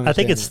 I don't understand. I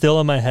think it's still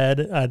in my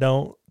head. I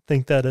don't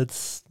think that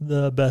it's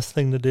the best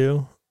thing to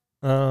do.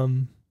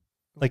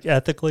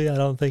 Ethically, I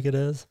don't think it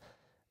is.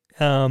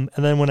 And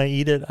then when I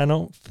eat it, I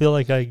don't feel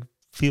like I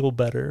feel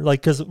better.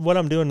 Because what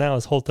I'm doing now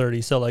is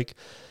Whole30. So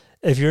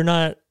if you're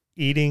not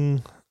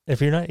eating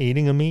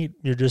a meat,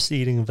 you're just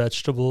eating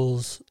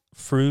vegetables,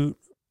 fruit,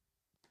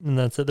 and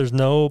that's it. There's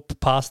no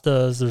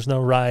pastas, there's no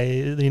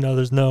rice,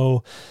 there's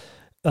no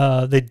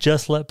they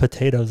just let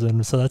potatoes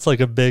in. So that's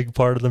a big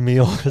part of the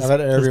meal. I bet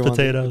everyone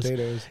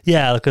potatoes.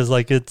 Yeah, because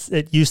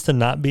it used to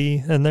not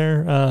be in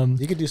there.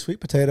 You could do sweet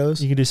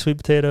potatoes. You could do sweet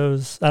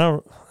potatoes. I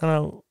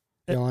don't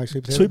You don't like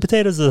sweet potatoes? Sweet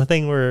potatoes is a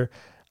thing where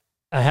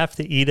I have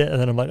to eat it, and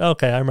then I'm like,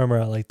 okay, I remember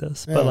I like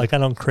this. Yeah. But I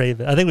don't crave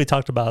it. I think we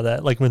talked about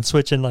that. When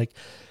switching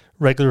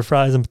regular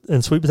fries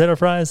and sweet potato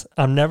fries,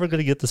 I'm never going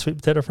to get the sweet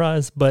potato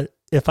fries. But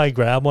if I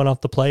grab one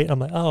off the plate, I'm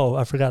like, oh,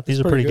 I forgot. These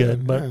are pretty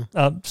good.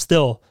 But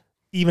still,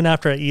 even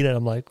after I eat it,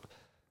 I'm like,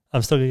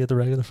 I'm still going to get the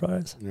regular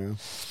fries. Yeah.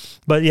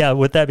 But yeah,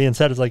 with that being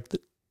said, it's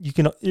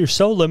you're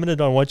so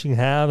limited on what you can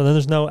have. And then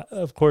there's no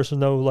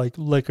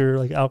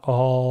liquor,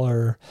 alcohol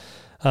or,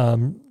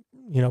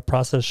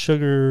 processed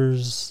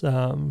sugars,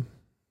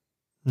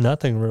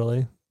 nothing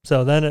really.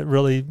 So then it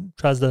really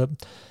tries to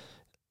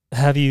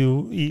have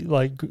you eat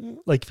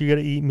if you're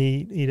gonna eat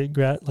meat, eat it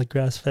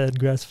grass-fed,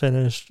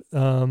 grass-finished,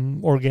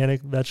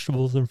 organic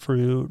vegetables and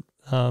fruit,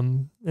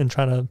 and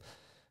try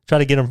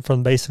to get them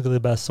from basically the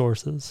best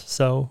sources.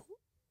 So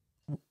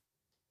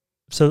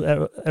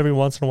every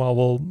once in a while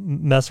we'll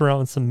mess around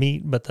with some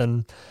meat, but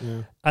then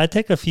I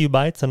take a few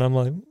bites and I'm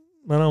like,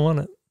 I don't want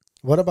it.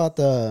 What about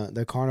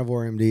the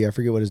Carnivore MD? I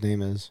forget what his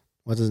name is.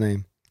 What's his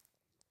name?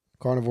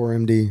 Carnivore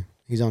MD.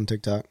 He's on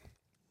TikTok.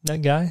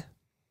 That guy?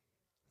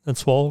 That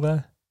swole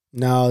guy?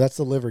 No, that's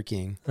the Liver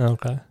King.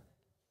 Okay.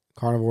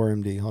 Carnivore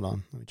MD. Hold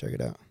on. Let me check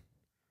it out.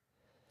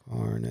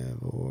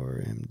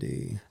 Carnivore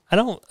MD. I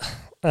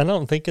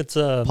don't think it's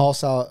Paul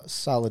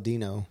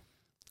Saladino.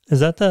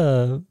 Is that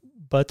the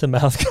butt to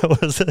mouth guy?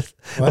 Was it?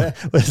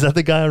 What? Was that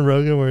the guy on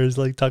Rogan where he's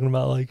talking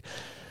about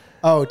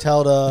Oh,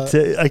 tell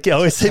the. I can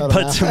always say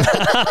butt to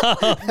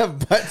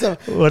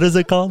mouth. What is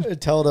it called?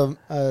 Tell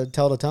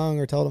the tongue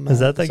or tell the mouth. Is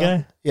that the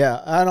guy?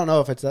 Yeah, I don't know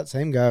if it's that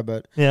same guy,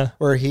 but yeah,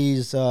 where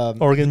he's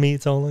organ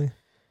meats only.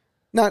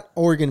 Not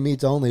organ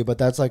meats only, but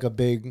that's a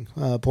big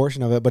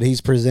portion of it. But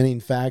he's presenting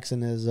facts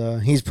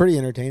and he's pretty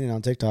entertaining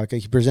on TikTok.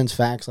 He presents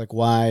facts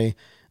why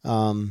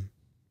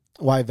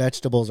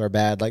vegetables are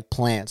bad,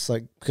 plants,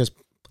 because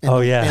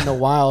in the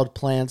wild,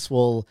 plants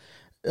will.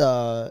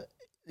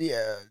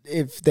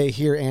 If they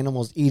hear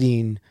animals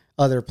eating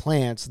other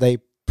plants, they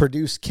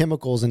produce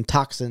chemicals and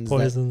toxins,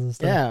 poisons and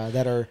stuff. Yeah,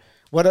 that are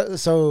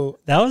so.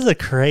 That was the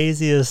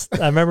craziest.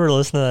 I remember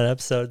listening to that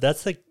episode.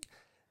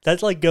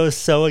 That goes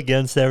so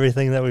against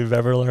everything that we've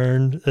ever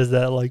learned. Is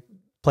that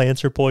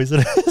plants are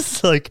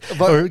poisonous,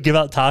 or give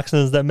out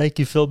toxins that make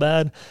you feel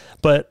bad.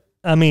 But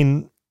I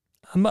mean,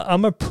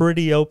 I'm a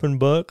pretty open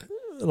book.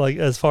 like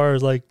as far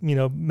as like,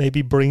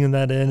 maybe bringing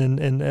that in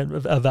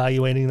and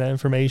evaluating that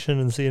information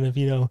and seeing if,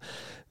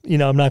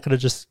 I'm not going to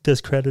just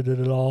discredit it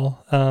at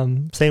all.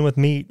 Same with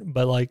meat,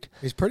 but like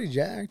he's pretty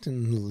jacked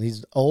and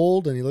he's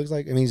old and he looks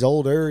like, he's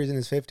older. He's in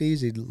his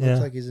 50s. He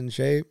looks like he's in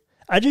shape.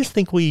 I just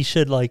think we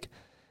should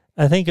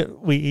I think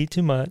we eat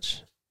too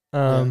much.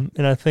 And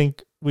I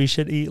think we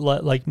should eat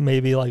like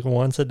maybe like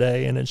once a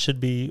day, and it should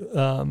be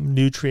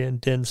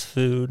nutrient dense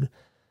food,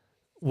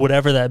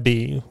 whatever that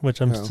be,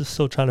 which I'm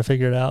still trying to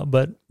figure it out.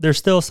 But there's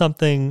still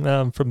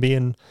something from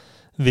being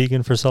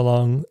vegan for so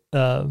long,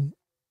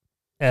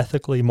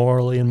 ethically,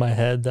 morally in my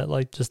head that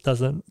like just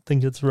doesn't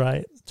think it's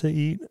right to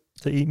eat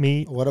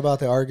meat. What about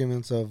the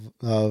arguments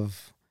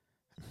of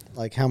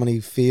like how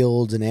many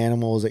fields and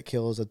animals it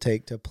kills to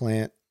take to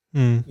plant,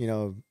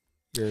 your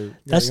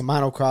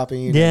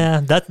monocropping?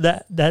 Yeah,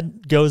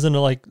 that goes into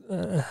like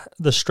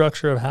the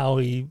structure of how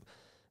we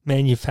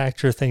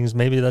manufacture things.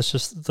 Maybe that's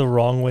just the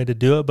wrong way to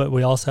do it, but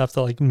we also have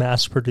to like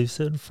mass produce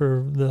it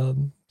for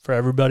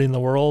everybody in the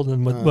world.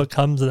 And what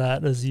comes of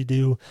that is you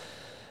do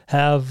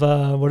have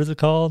what is it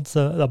called? It's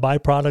a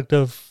byproduct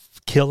of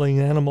killing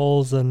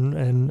animals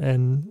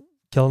and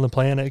killing the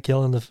planet,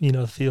 killing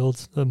the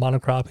fields, the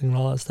monocropping and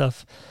all that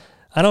stuff.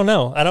 I don't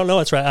know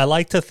what's right. I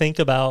like to think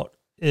about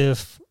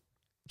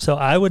so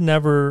I would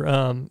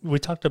never, we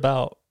talked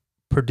about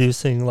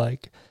producing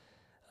like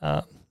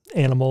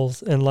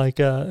animals and like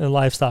and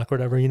livestock or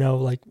whatever,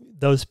 like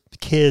those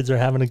kids are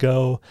having to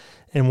go,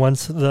 and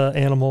once the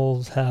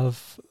animals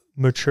have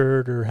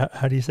matured, or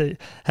how do you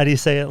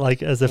say it,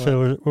 like as if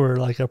it were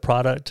like a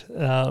product,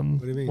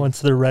 what do you mean?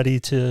 Once they're ready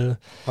to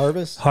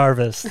harvest,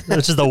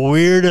 which is the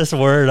weirdest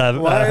word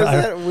Why is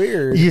that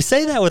weird? You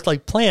say that with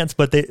like plants,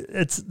 but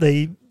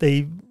they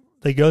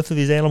go through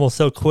these animals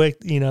so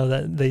quick,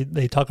 that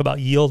they talk about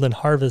yield and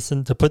harvest,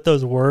 and to put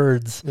those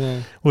words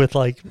with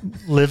like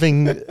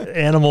living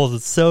animals,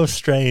 it's so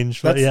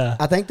strange. But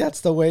I think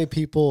that's the way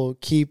people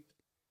keep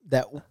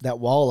that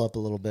wall up a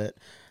little bit.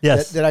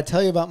 Yes. Did I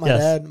tell you about my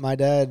dad? My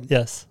dad.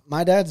 Yes.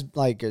 My dad's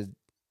like a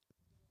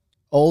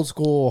old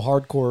school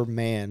hardcore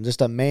man,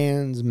 just a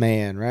man's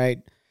man, right?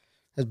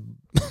 His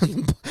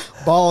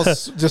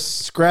balls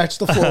just scratch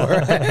the floor,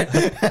 right?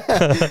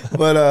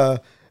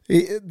 But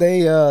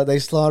they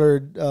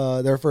slaughtered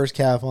their first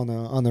calf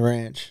on the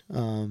ranch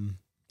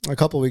a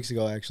couple weeks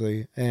ago,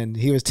 actually, and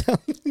he was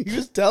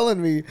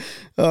telling me,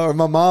 or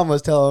my mom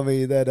was telling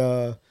me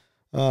that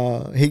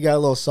he got a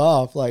little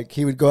soft. Like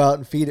he would go out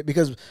and feed it,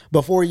 because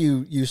before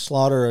you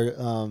slaughter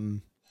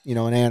an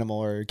animal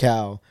or a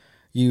cow,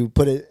 you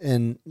put it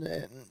in,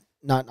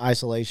 not in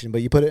isolation,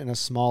 but you put it in a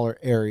smaller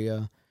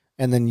area,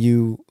 and then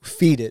you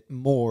feed it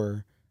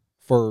more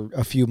for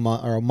a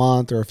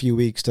month or a few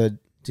weeks to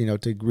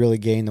really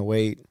gain the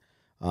weight.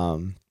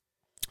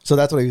 So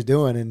that's what he was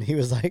doing. And he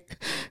was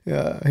like,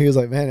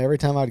 man, every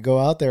time I'd go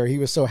out there, he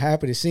was so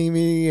happy to see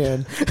me,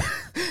 and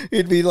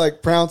he'd be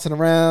like pouncing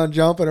around,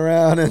 jumping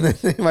around. And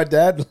then my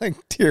dad like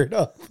teared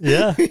up.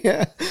 Yeah.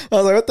 Yeah. I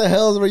was like, what the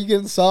hell? Were you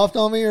getting soft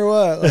on me or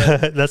what?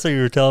 Like, that's what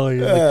you were telling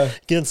me.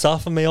 Like, getting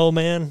soft on me, old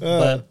man.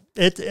 But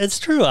it's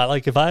true. I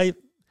like, if I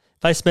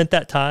spent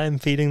that time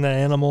feeding the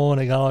animal and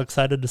it got all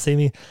excited to see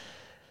me,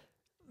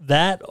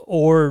 that,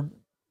 or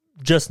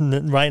just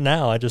right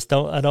now,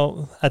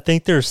 I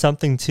think there's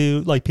something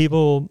to like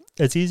people.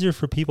 It's easier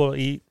for people to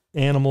eat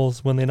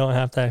animals when they don't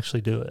have to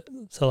actually do it.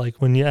 So like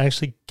when you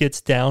actually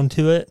gets down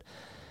to it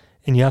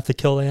and you have to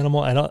kill the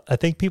animal, I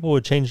think people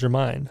would change their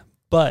mind.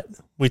 But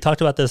we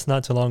talked about this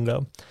not too long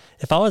ago.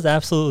 If I was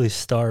absolutely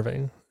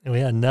starving and we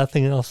had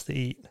nothing else to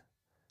eat,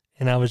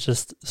 and I was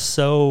just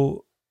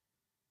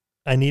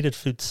I needed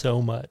food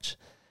so much,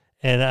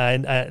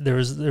 and there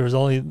was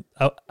only,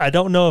 I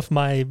don't know if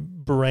my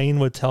brain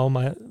would tell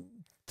me,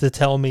 I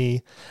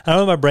don't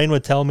know if my brain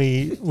would tell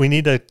me we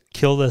need to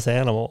kill this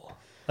animal.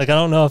 Like, I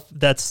don't know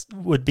if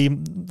would be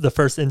the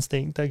first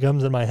instinct that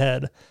comes in my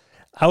head.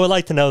 I would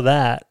like to know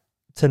that,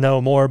 to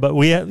know more, but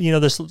we have,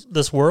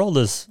 this world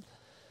is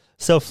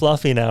so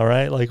fluffy now,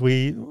 right? Like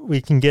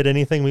we can get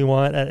anything we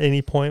want at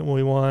any point when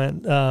we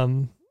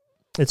want.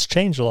 It's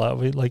changed a lot.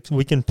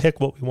 We can pick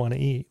what we want to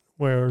eat,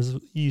 whereas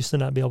you used to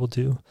not be able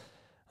to.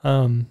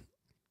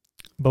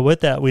 But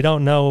with that, we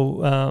don't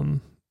know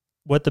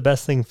what the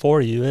best thing for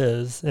you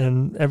is,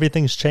 and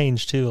everything's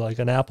changed too. Like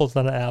an apple's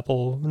not an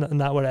apple,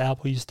 not what an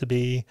apple used to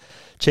be.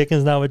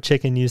 Chicken's not what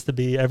chicken used to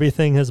be.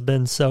 Everything has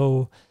been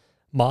so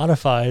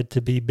modified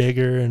to be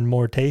bigger and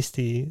more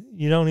tasty.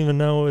 You don't even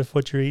know if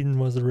what you're eating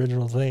was the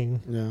original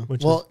thing. Yeah.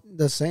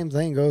 The same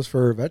thing goes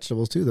for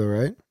vegetables too, though,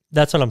 right?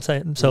 That's what I'm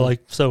saying.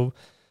 So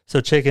so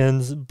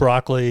chickens,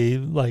 broccoli,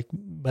 like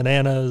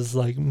bananas,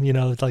 like,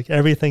 like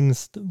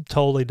everything's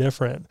totally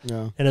different.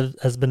 Yeah. And it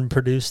has been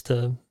produced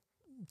to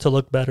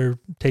look better,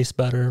 taste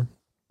better,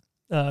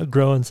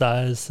 grow in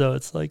size. So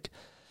it's like,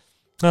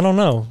 I don't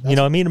know.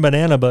 I'm eating a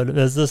banana, but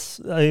is this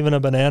even a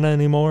banana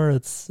anymore?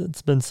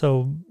 It's been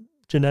so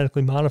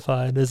genetically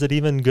modified. Is it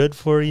even good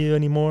for you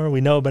anymore?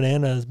 We know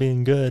banana is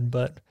being good,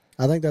 but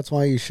I think that's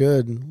why you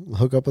should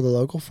hook up with a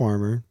local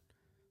farmer,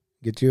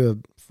 get you a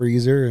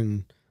freezer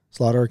and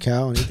slaughter a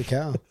cow and eat the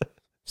cow.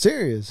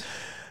 Serious.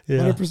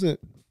 Yeah. 100%.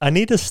 I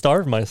need to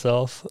starve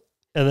myself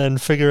and then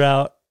figure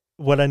out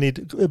what I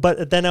need to,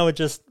 but then I would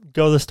just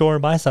go to the store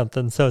and buy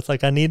something. So it's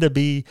like I need to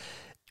be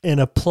in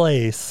a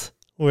place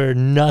where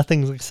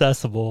nothing's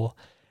accessible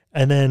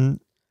and then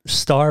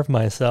starve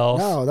myself.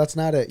 No, that's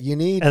not it. You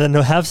need And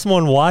then have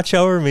someone watch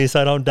over me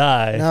so I don't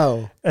die.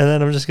 no. And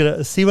then I'm just going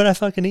to see what I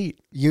fucking eat.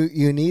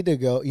 You need to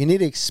go. You need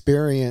to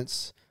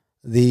experience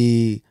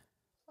the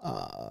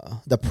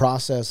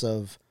process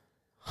of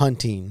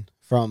hunting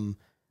from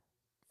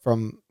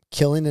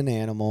killing an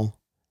animal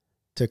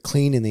to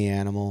cleaning the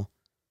animal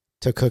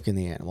to cooking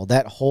the animal.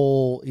 That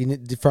whole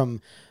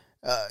from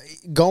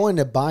going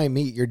to buy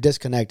meat, you're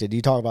disconnected.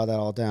 You talk about that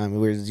all the time.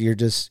 Where you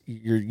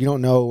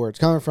don't know where it's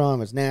coming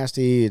from. It's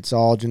nasty. It's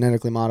all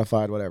genetically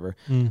modified, whatever.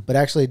 But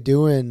actually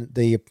doing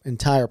the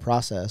entire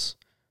process,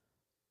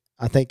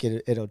 I think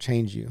it'll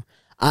change you.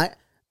 I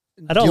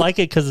don't like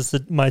it because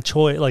it's my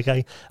choice. Like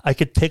I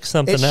could pick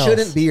something else. It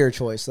shouldn't be your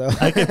choice though.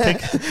 I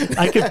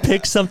could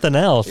pick something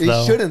else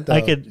though. It shouldn't though.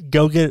 I could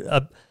go get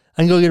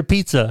a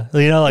pizza.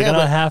 You know, like I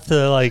don't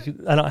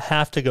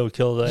have to go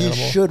kill the animal.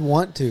 You should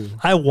want to.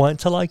 I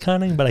want to like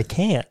hunting, but I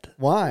can't.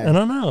 Why? I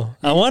don't know.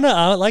 I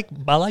like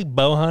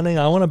bow hunting.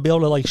 I want to be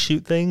able to like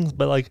shoot things,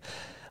 but like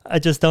I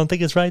just don't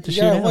think it's right to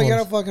shoot animals. Well, you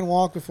gotta fucking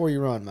walk before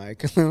you run, Mike.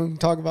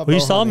 Talk about. Well, you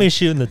saw me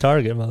shooting the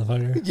target,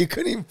 motherfucker. You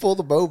couldn't even pull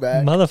the bow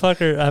back,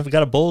 motherfucker. I've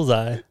got a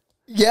bullseye.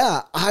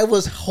 Yeah, I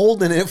was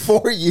holding it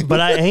for you, but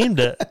I aimed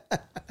it.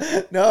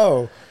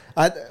 No,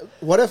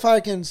 what if I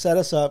can set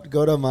us up to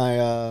go to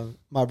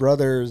my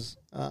brother's,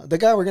 the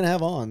guy we're gonna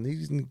have on?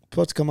 He's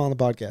supposed to come on the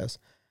podcast.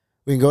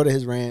 We can go to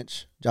his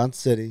ranch, Johnson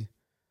City,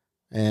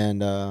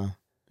 and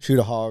shoot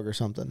a hog or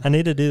something. I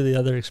need to do the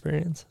other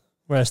experience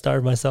where I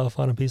starved myself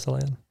on a piece of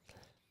land.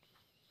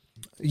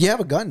 You have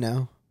a gun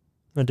now.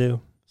 I do.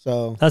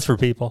 So that's for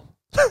people.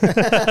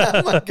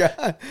 Oh my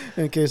God!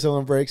 In case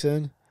someone breaks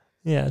in.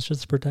 Yeah, it's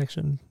just a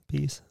protection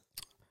piece.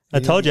 I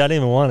told you I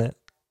didn't even want it,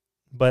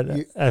 but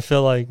I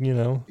feel like you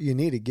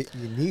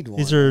need one.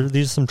 These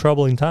are some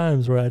troubling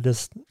times where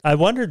I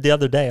wondered the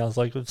other day. I was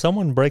like, if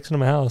someone breaks into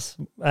my house,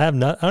 I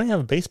don't even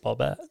have a baseball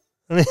bat.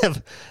 I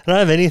don't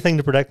have anything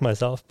to protect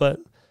myself. But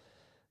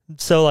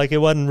so like it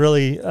wasn't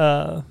really.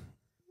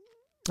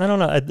 I don't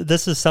know.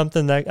 This is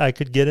something that I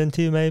could get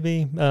into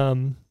maybe.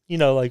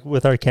 Like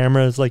with our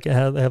cameras, like they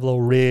have little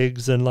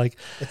rigs and like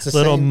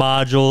little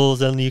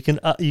modules, and you can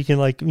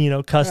like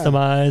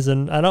customize. Yeah.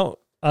 And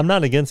I'm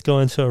not against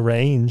going to a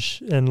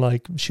range and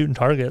like shooting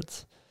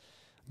targets,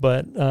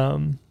 but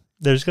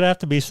there's gonna have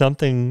to be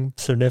something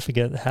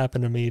significant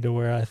happen to me to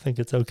where I think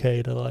it's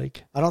okay to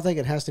like. I don't think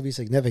it has to be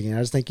significant. I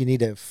just think you need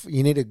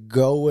to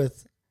go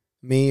with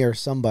me or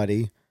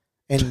somebody.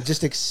 And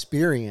just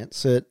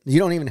experience it. You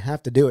don't even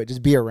have to do it.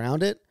 Just be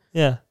around it.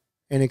 Yeah.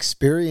 And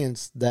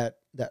experience that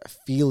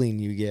feeling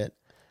you get.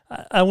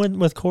 I went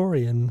with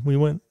Corey and we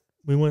went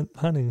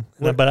hunting.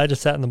 But I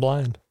just sat in the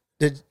blind.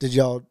 Did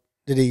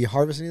he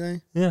harvest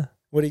anything? Yeah.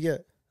 What did he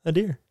get? A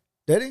deer.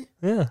 Did he?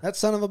 Yeah. That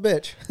son of a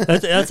bitch.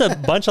 that's a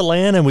bunch of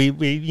land, and we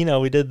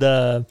did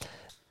the,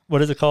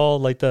 what is it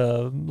called? Like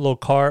the little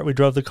cart. We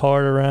drove the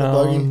cart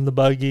around the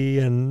buggy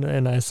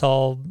and I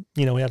saw,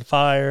 we had a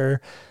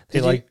fire.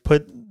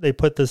 They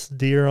put this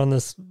deer on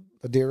a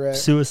deer rack?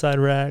 Suicide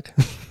rack.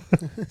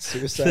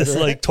 This rack?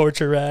 Like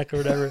torture rack or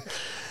whatever.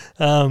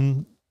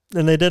 And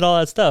they did all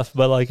that stuff,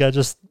 but like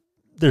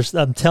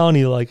I'm telling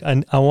you, like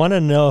I want to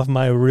know if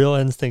my real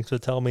instincts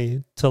would tell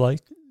me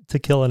to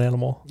kill an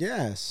animal.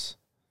 Yes.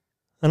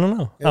 I don't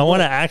know. I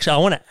want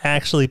to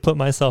actually put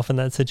myself in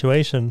that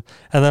situation,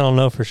 and then I'll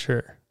know for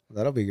sure.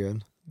 That'll be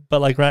good.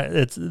 But like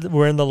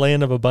we're in the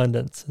land of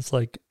abundance. It's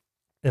like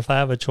if I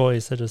have a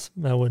choice,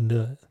 I wouldn't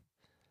do it.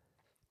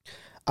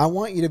 I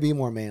want you to be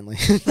more manly.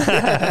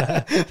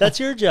 That's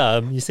your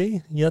job. You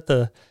see, you got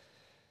the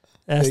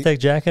Aztec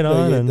jacket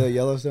on and the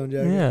Yellowstone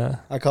jacket. Yeah,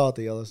 I call it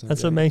the Yellowstone.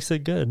 That's jacket. what makes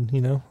it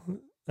good.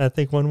 I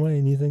think one way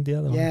and you think the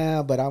other.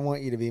 Yeah, but I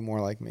want you to be more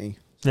like me.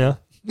 Yeah,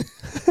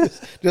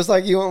 just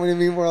like you want me to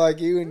be more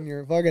like you and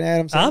your fucking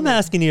Adam Sandler. I'm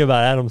asking you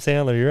about Adam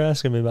Sandler. You're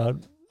asking me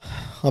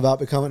about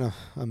becoming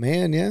a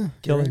man. Yeah,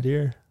 killing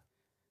deer,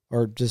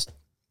 or just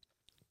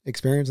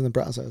experiencing the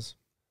process.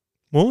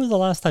 When was the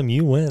last time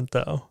you went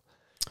though?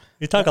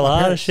 You talk a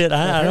lot of shit.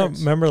 I don't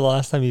remember the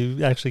last time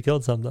you actually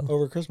killed something.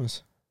 Over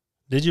Christmas.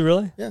 Did you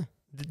really? Yeah.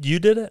 You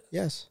did it?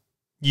 Yes.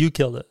 You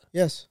killed it?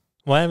 Yes.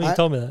 Why haven't you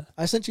told me that?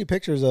 I sent you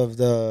pictures of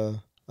the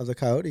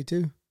coyote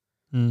too.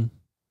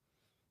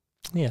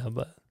 Yeah,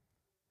 but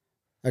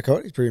that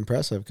coyote's pretty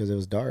impressive because it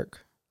was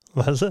dark.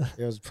 Was it?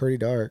 It was pretty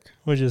dark.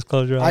 Would you just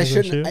close your eyes?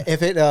 I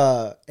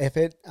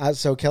shouldn't.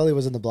 So Kelly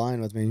was in the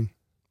blind with me.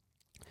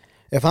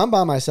 If I'm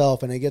by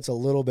myself and it gets a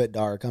little bit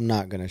dark, I'm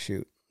not gonna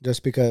shoot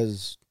just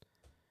because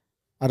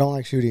I don't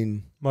like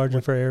shooting. Margin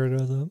for error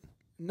goes up.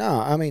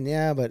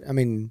 No, but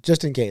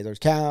just in case there's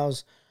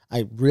cows,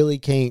 I really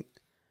can't.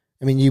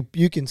 I mean,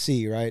 you can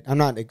see, right? I'm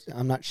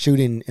not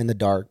shooting in the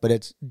dark, but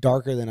it's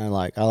darker than I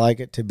like. I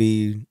like it to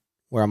be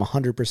where I'm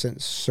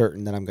 100%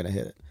 certain that I'm going to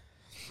hit it.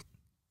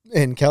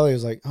 And Kelly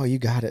was like, "Oh, you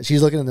got it."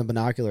 She's looking in the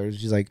binoculars.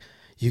 She's like,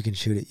 you can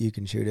shoot it. You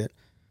can shoot it.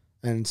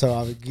 And so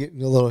I would get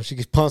a little, she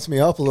pumps me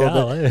up a little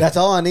Golly. bit. That's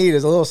all I need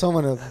is a little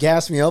someone to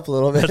gas me up a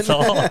little bit. That's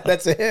all.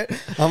 That's it.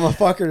 I'm a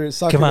sucker.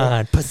 Come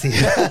on, pussy.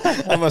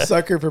 I'm a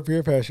sucker for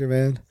peer pressure,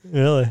 man.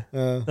 Really?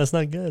 That's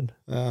not good.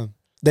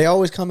 They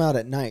always come out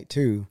at night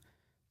too.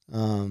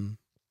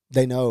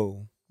 They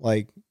know,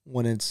 like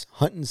when it's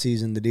hunting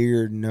season, the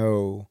deer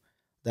know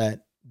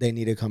that they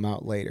need to come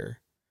out later.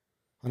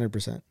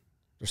 100%.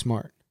 They're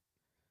smart.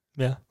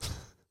 Yeah.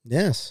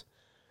 Yes.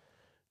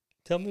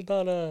 Tell me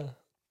about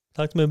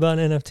talk to me about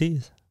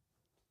NFTs.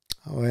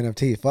 Oh,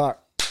 NFT.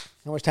 Fuck.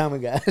 How much time we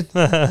got?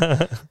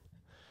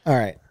 All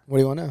right. What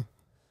do you want to know?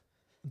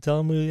 Tell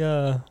them we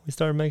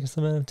started making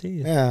some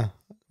NFTs. Yeah.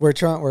 We're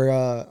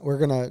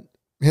gonna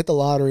hit the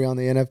lottery on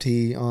the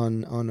NFT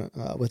on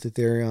with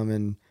Ethereum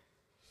and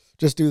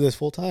just do this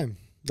full time.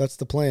 That's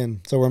the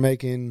plan. So we're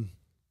making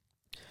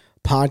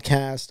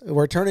podcast.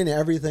 We're turning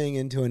everything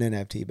into an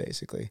NFT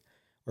basically.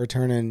 We're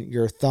turning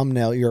your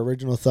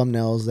original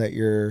thumbnails that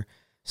you're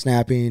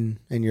snapping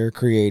and you're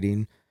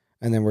creating,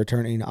 and then we're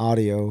turning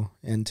audio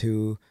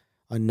into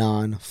a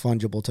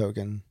non-fungible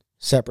token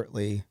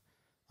separately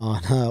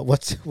on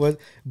what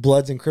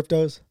Bloods and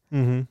Cryptos.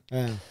 Mm-hmm.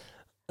 Yeah.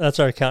 That's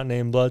our account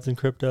name, Bloods and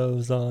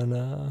Cryptos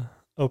on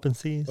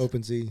OpenSea.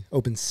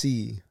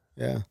 OpenSea.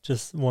 Yeah.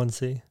 Just one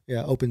C.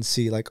 Yeah,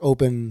 OpenSea, like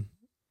open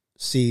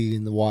sea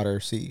in the water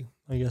sea.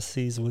 I guess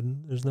C's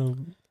wouldn't. There's no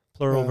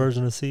plural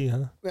version of C,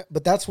 huh?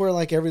 But that's where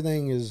like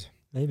everything is.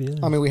 Maybe it is.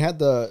 I mean, we had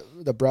the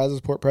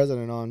Brazosport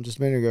president on just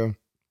a minute ago,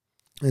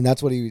 and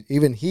that's what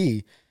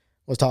he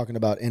was talking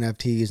about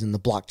NFTs and the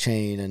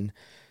blockchain, and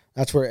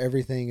that's where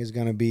everything is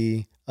going to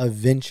be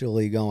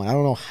eventually going. I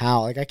don't know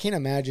how. Like, I can't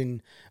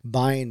imagine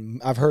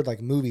buying. I've heard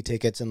like movie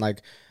tickets and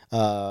like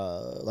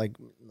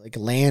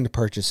land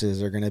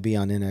purchases are going to be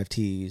on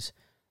NFTs.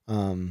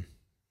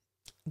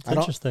 It's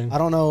interesting. I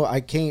don't know. I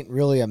can't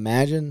really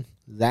imagine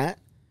that.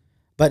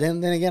 But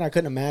then again, I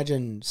couldn't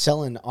imagine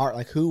selling art.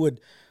 Like, who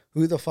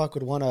the fuck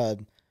would want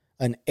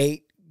an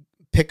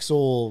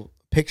 8-pixel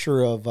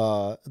picture of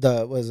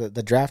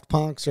the Draft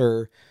Punks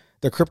or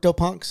the Crypto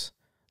Punks?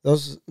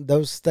 Those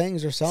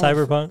things are selling.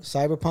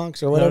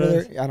 Cyberpunks or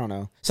whatever. I don't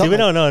know. See, we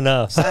don't know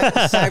enough.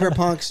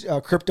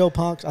 Cyberpunks, Crypto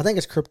Punks. I think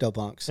it's Crypto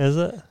Punks. Is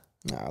it?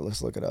 Nah,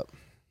 let's look it up.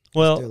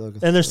 Well,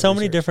 and there's so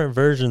many different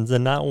versions,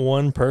 and not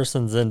one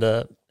person's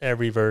into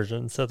every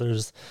version. So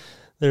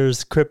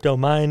there's crypto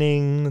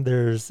mining,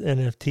 there's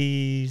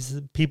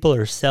NFTs. People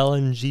are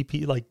selling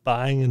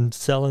buying and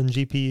selling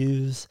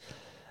GPUs,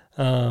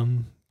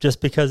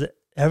 just because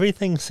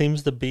everything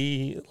seems to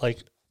be like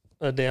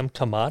a damn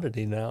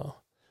commodity now.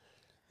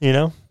 You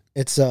know,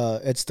 it's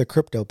the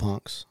Crypto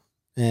Punks,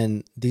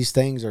 and these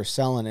things are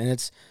selling, and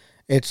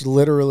it's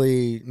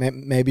literally,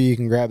 maybe you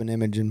can grab an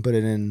image and put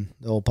it in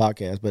the whole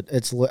podcast, but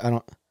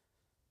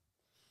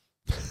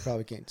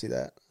probably can't see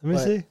that. Let me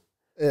see.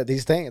 Yeah,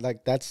 these things,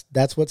 like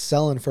that's what's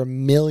selling for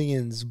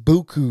millions,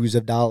 bukus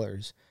of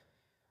dollars.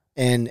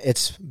 And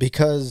it's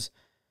because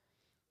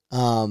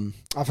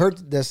I've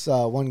heard this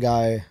one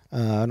guy,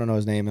 I don't know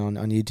his name on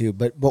YouTube,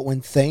 but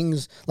when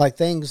things, I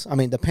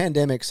mean, the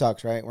pandemic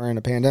sucks, right? We're in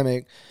a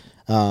pandemic.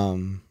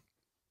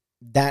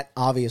 That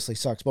obviously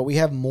sucks, but we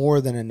have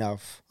more than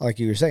enough. Like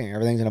you were saying,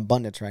 everything's in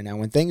abundance right now.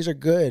 When things are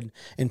good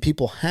and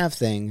people have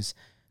things,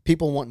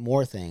 people want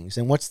more things.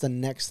 And what's the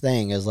next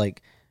thing is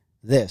like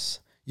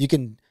this. You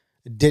can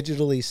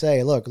digitally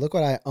say, look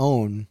what I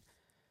own.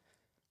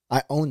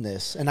 I own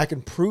this, and I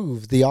can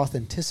prove the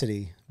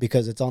authenticity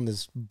because it's on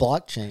this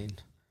blockchain.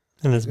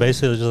 And it's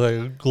basically just like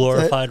a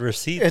glorified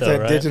receipt. It's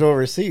a digital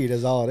receipt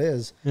is all it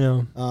is.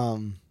 Yeah.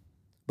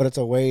 But it's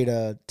a way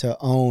to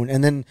own.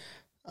 And then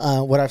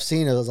what I've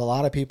seen is a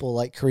lot of people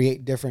like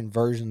create different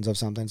versions of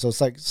something. So it's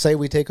like, say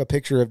we take a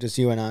picture of just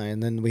you and I,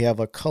 and then we have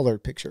a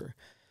colored picture,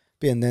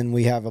 and then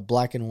we have a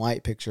black and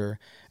white picture,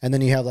 and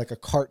then you have like a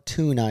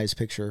cartoonized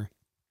picture.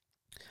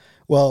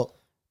 Well,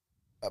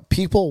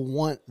 people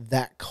want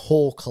that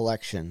whole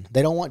collection.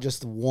 They don't want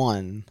just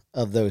one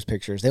of those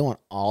pictures. They want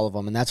all of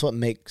them, and that's what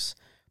makes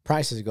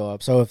prices go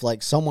up. So if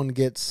like someone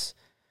gets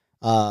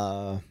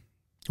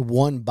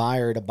one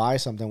buyer to buy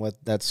something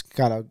that's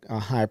got a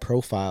high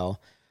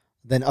profile,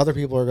 then other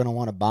people are going to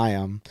want to buy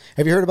them.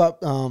 Have you heard about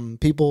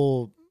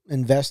people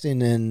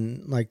investing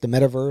in like the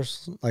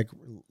metaverse, like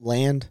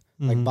land,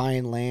 like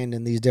buying land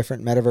in these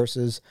different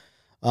metaverses?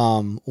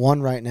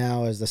 One right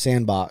now is the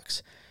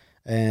Sandbox,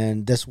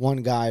 and this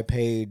one guy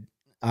paid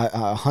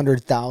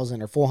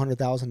 $100,000 or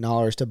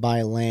 $400,000 to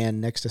buy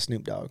land next to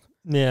Snoop Dogg.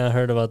 Yeah, I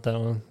heard about that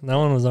one. That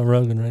one was on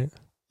Rogan, right?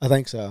 I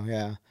think so.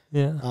 Yeah.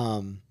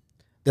 Yeah.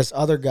 This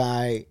other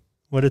guy.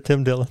 What did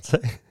Tim Dillon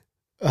say?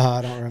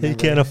 I don't remember. He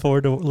can't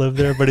afford to live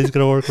there, but he's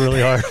going to work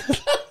really hard.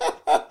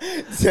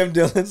 Tim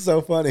Dillon's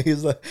so funny.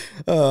 He's like,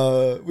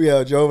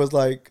 Joe was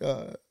like,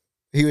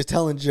 he was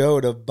telling Joe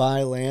to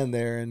buy land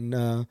there,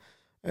 and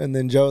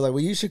then Joe was like,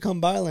 well, you should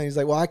come buy land. He's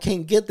like, well, I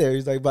can't get there.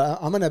 He's like, but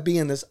I'm going to be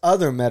in this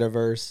other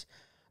metaverse,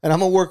 and I'm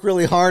going to work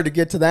really hard to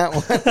get to that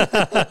one.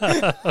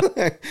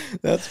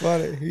 That's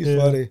funny. He's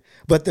funny.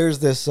 But there's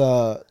this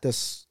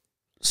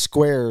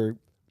Square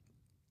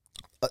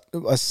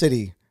a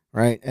city,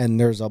 right? And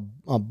there's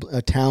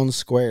a town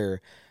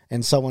square,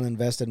 and someone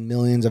invested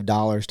millions of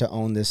dollars to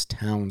own this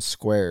town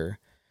square.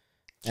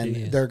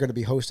 And they're going to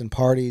be hosting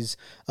parties.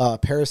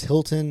 Paris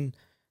Hilton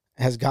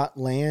has got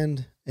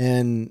land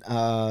in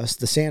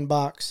the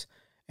Sandbox,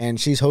 and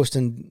she's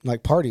hosting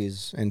like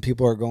parties, and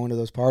people are going to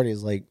those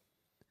parties, like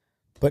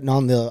putting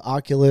on the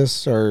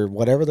Oculus or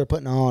whatever they're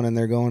putting on, and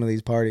they're going to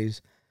these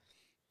parties.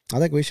 I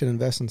think we should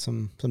invest in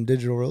some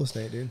digital real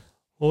estate, dude.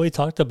 Well, we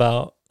talked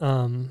about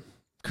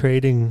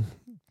creating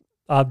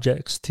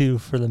objects too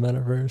for the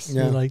metaverse.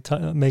 Yeah.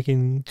 Like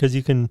making, because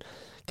you can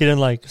get in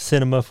like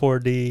Cinema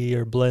 4D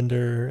or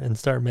Blender and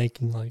start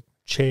making like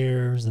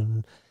chairs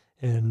and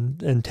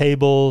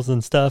tables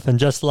and stuff. And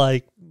just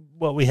like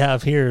what we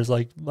have here is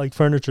like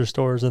furniture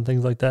stores and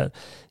things like that.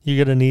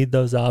 You're going to need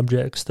those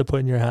objects to put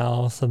in your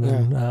house. And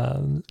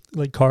then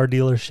like car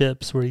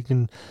dealerships where you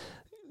can,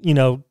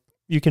 you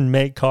can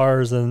make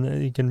cars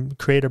and you can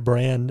create a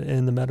brand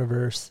in the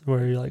metaverse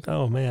where you're like,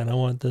 oh man, I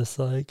want this,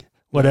 like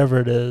whatever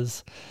it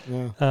is,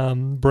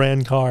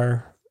 brand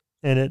car.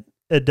 And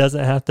it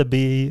doesn't have to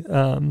be,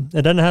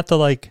 it doesn't have to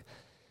like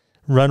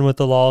run with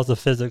the laws of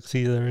physics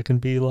either. It can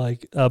be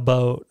like a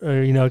boat,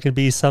 or, it can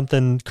be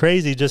something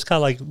crazy, just kind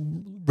of like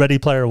Ready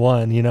Player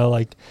One,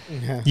 like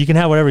you can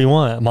have whatever you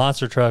want, a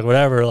monster truck,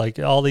 whatever, like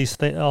all these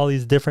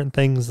different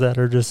things that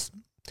are just,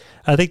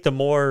 I think the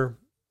more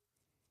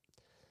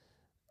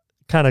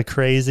kind of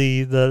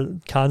crazy the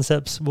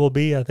concepts will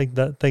be, I think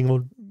that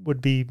thing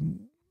would be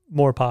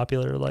more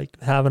popular, like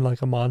having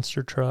like a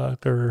monster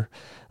truck, or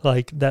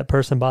like that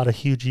person bought a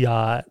huge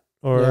yacht,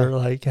 or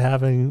like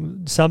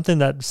having something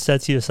that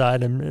sets you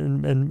aside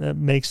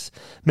and makes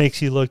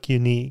you look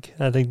unique.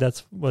 I think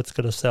that's what's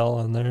going to sell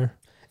on there.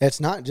 It's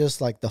not just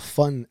like the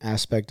fun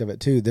aspect of it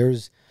too.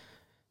 There's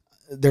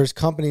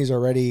companies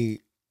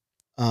already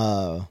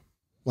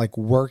like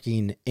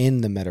working in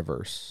the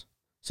metaverse.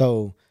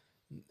 So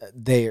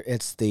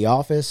it's the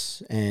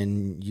office,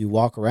 and you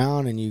walk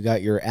around and you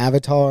got your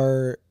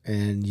avatar,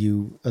 and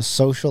you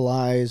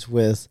socialize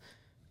with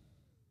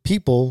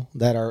people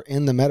that are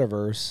in the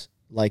metaverse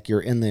like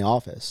you're in the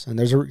office. And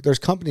there's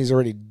companies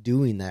already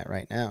doing that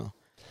right now.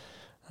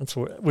 That's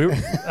where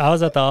I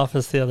was at the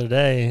office the other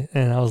day,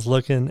 and I was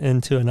looking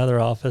into another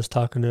office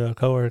talking to a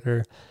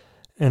coworker,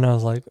 and I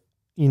was like,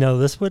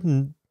 it's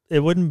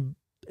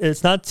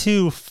not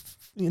too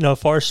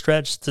far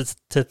stretched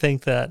to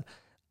think that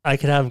I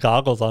could have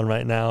goggles on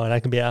right now, and I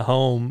can be at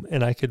home,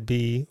 and I could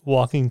be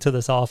walking to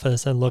this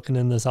office and looking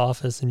in this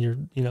office, and you're,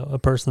 a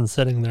person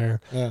sitting there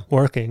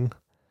working.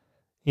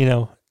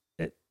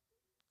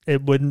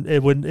 It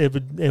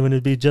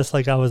would be just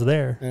like I was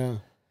there. Yeah.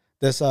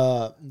 This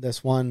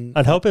one,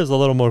 I'd hope it was a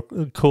little more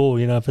cool.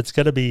 If it's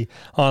going to be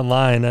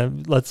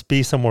online, let's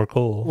be somewhere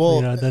cool.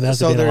 Well,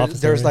 there's area.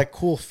 like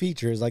cool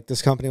features. Like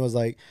this company was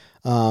like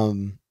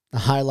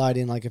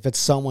highlighting, like if it's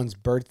someone's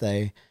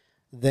birthday,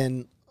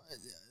 then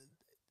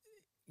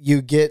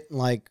you get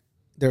like,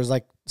 there's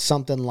like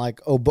something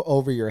like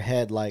over your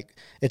head, like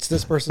it's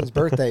this person's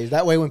birthday.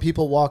 That way when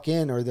people walk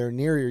in or they're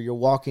near you, you're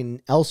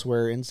walking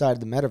elsewhere inside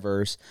the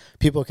metaverse,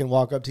 people can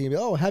walk up to you and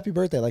be, oh, happy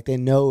birthday. Like they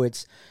know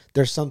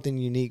there's something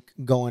unique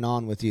going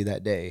on with you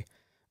that day.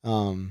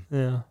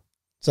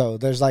 So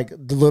there's like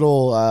the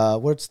little,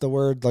 what's the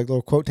word? Like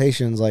little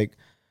quotations, like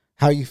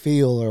how you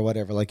feel or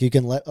whatever. Like you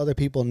can let other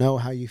people know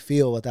how you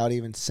feel without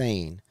even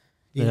saying.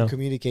 You can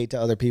communicate to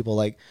other people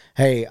like,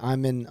 hey,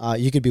 I'm in,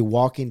 you could be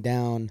walking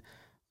down,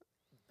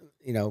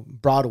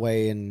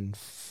 Broadway and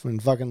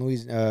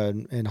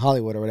fucking in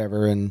Hollywood or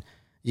whatever, and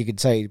you could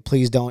say,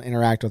 please don't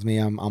interact with me.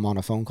 I'm on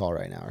a phone call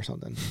right now or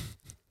something.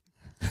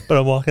 But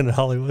I'm walking to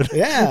Hollywood.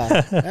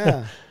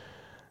 Yeah.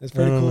 It's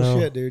pretty cool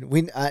shit,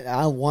 dude.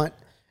 I want,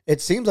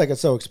 it seems like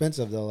it's so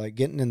expensive though, like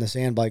getting in the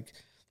sand, like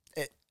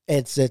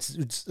it's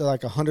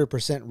like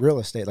 100% real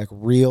estate, like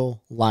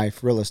real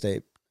life real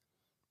estate.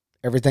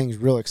 Everything's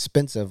real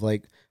expensive,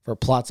 like for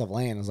plots of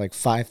land is like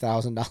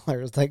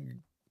 $5,000, like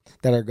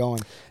that are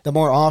going. The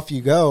more off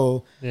you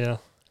go,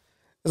 it's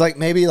like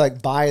maybe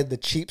like buy the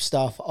cheap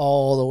stuff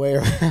all the way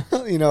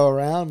around,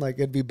 around. Like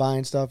it'd be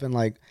buying stuff in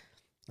like,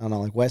 I don't know,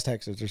 like West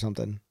Texas or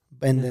something,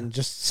 and then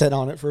just sit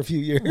on it for a few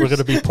years. We're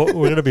gonna be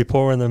we're gonna be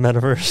poor in the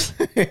metaverse.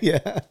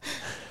 Yeah,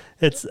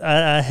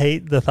 I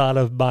hate the thought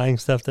of buying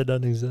stuff that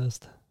doesn't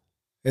exist.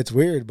 It's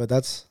weird, but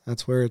that's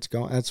where it's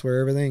going. That's where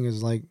everything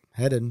is like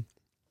headed.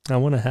 I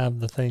want to have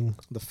the thing,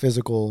 the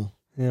physical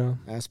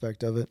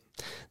aspect of it.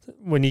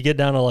 When you get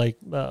down to like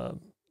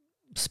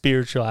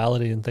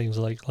spirituality and things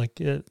like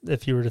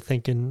if you were to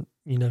thinking,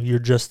 you're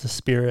just a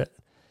spirit,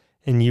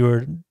 and you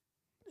were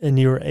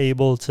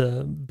able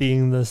to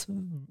being this,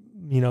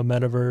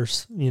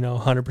 metaverse,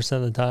 100%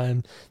 of the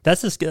time.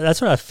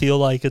 That's what I feel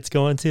like it's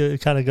going to.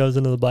 It kind of goes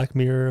into the Black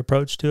Mirror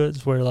approach to it.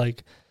 It's where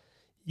like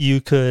you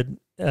could,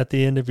 at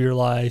the end of your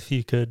life,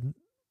 you could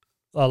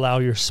allow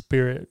your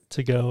spirit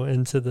to go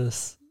into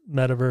this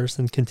metaverse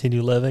and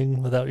continue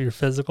living without your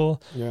physical.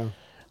 Yeah.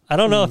 I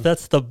don't know if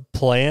that's the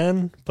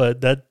plan,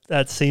 but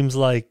that seems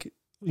like,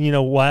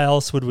 why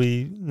else would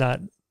we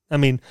not? I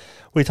mean,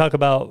 we talk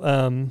about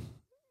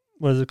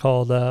what is it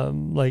called?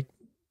 Like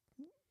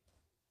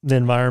the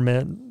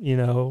environment,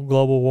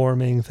 global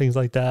warming, things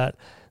like that.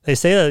 They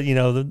say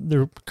that,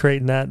 they're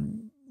creating that,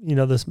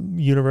 this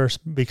universe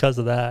because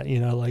of that,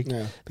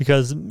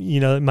 because,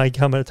 it might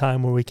come at a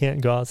time where we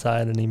can't go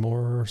outside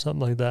anymore or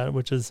something like that,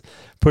 which is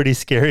pretty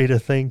scary to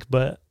think.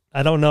 But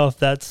I don't know if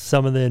that's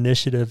some of the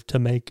initiative to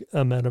make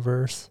a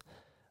metaverse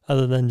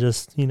other than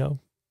just,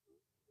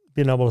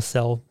 being able to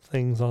sell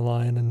things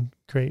online and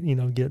create,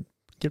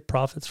 get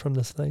profits from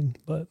this thing.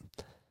 But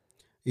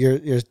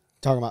you're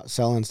talking about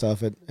selling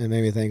stuff. It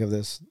made me think of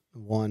this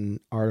one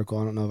article.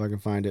 I don't know if I can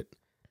find it.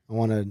 I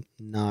want to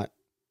not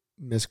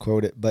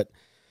misquote it, but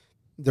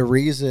the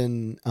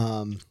reason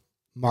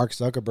Mark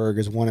Zuckerberg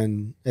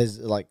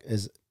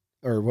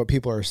or what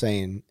people are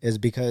saying is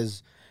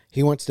because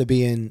he wants to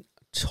be in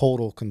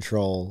total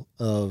control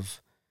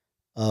of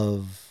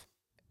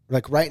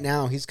like right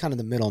now he's kind of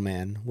the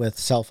middleman with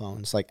cell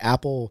phones. Like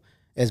Apple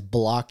is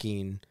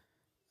blocking.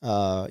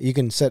 You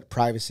can set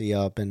privacy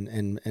up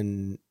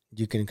and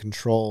you can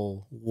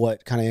control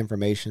what kind of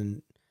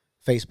information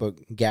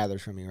Facebook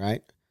gathers from you,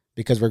 right?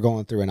 Because we're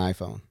going through an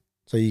iPhone.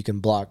 So you can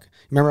block.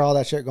 Remember all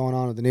that shit going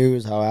on with the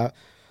news, how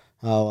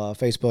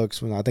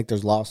Facebook's, I think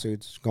there's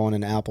lawsuits going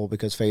into Apple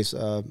because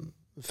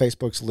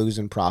Facebook's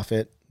losing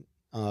profit,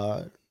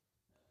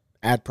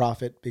 ad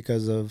profit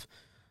because of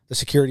the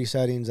security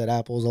settings that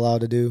Apple's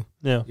allowed to do.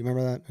 Yeah. You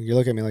remember that? You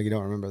look at me like you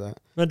don't remember that.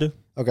 I do.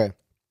 Okay.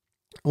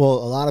 Well,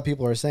 a lot of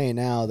people are saying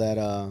now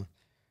that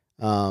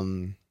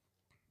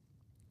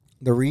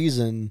the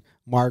reason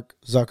Mark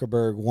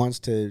Zuckerberg wants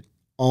to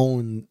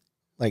own,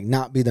 like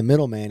not be the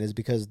middleman, is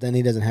because then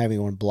he doesn't have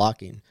anyone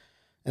blocking.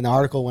 And the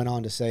article went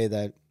on to say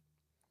that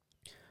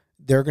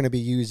they're going to be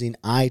using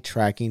eye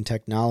tracking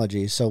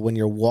technology. So when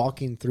you're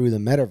walking through the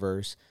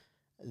metaverse,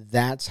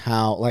 that's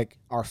how, like,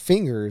 our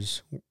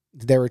fingers,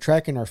 they were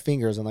tracking our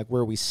fingers and like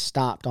where we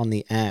stopped on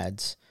the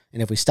ads.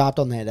 And if we stopped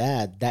on that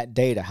ad, that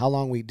data, how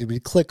long did we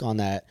click on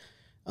that?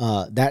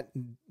 That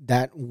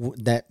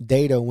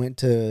data went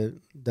to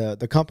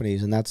the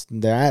companies, and that's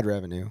their ad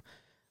revenue.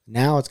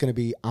 Now it's going to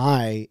be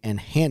eye and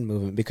hand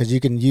movement because you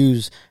can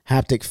use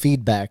haptic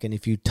feedback, and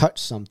if you touch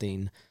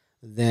something,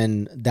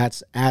 then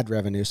that's ad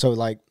revenue. So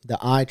like the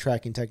eye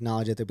tracking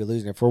technology that they'll be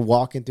losing. If we're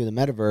walking through the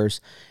metaverse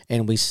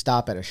and we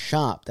stop at a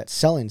shop that's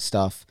selling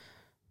stuff,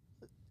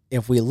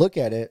 if we look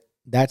at it,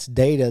 that's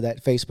data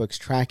that Facebook's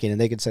tracking, and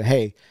they can say,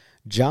 hey,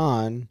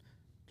 John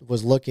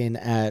was looking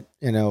at,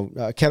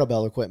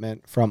 kettlebell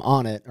equipment from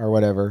Onnit or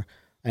whatever,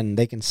 and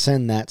they can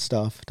send that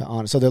stuff to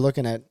Onnit. So they're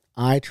looking at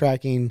eye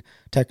tracking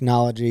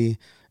technology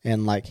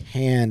and like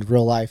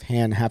real life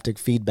hand haptic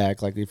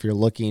feedback. Like if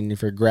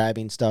you're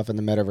grabbing stuff in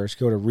the metaverse,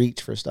 go to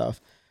reach for stuff,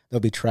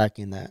 they'll be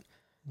tracking that.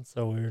 That's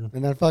so weird.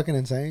 Isn't that fucking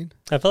insane?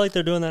 I feel like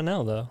they're doing that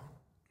now though.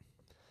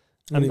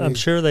 I'm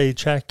sure they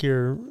track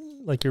your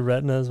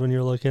retinas when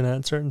you're looking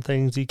at certain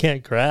things. You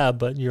can't grab,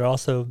 but you're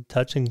also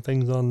touching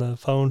things on the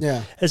phone.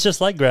 Yeah. It's just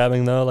like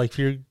grabbing though. Like if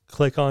you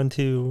click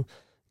onto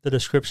the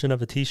description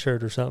of a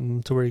t-shirt or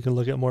something to where you can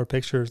look at more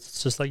pictures,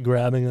 it's just like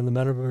grabbing in the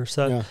metaverse.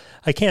 So yeah.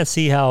 I can't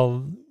see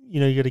how,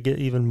 you're going to get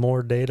even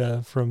more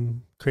data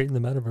from creating the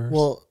metaverse.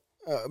 Well,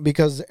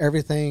 because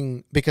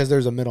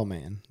there's a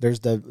middleman. There's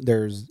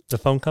the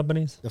phone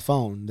companies, the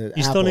phone, you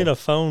Apple. Still need a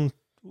phone.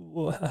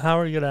 How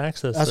are you going to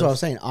access That's this? what I was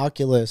saying.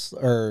 Oculus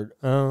or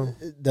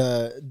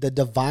the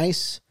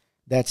device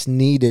that's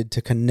needed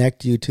to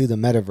connect you to the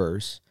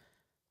metaverse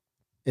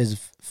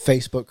is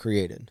Facebook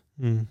created.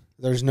 Mm.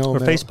 There's no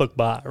Facebook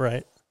bought,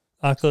 right?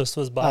 Oculus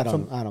was bought. I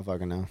don't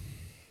fucking know.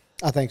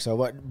 I think so,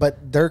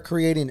 but they're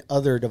creating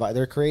other devices.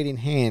 They're creating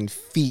hand,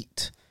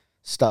 feet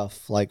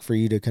stuff like for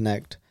you to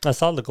connect. I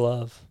saw the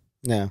glove.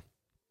 Yeah.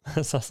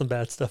 I saw some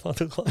bad stuff on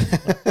the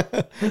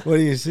glove. What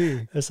do you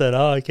see? I said,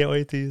 "Oh, I can't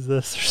wait to use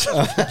this." Or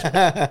something.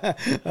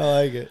 I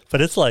like it,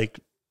 but it's like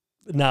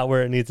not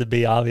where it needs to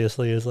be.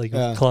 Obviously, it's like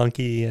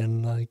clunky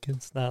and like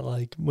it's not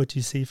like what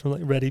you see from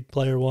like Ready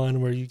Player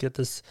One, where you get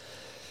this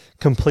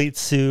complete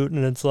suit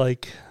and it's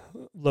like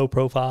low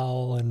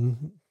profile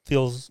and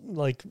feels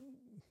like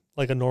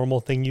a normal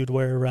thing you'd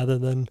wear rather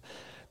than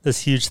this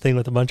huge thing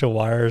with a bunch of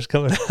wires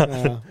coming out.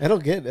 Yeah,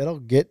 it'll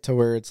get to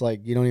where it's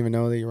like you don't even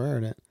know that you're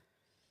wearing it.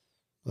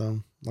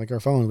 Like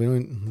our phones, we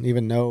don't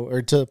even know,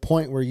 or to the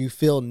point where you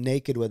feel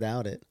naked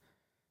without it.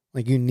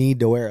 Like you need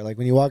to wear it. Like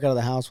when you walk out of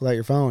the house without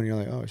your phone, you're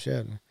like, oh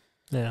shit.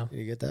 Yeah.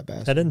 You get that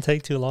bastard. That didn't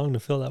take too long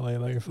to feel that way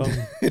about your phone.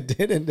 It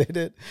didn't, did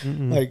it?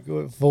 Mm-mm. Like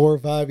 4 or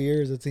 5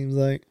 years, it seems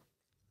like.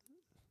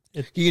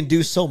 You can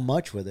do so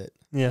much with it.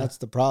 Yeah. That's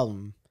the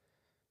problem.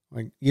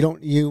 Like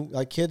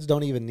kids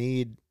don't even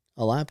need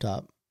a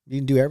laptop. You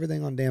can do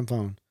everything on a damn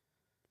phone.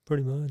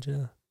 Pretty much,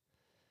 yeah.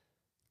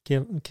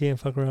 Can't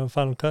fuck around with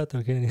Final Cut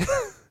though, can you?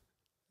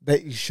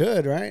 That you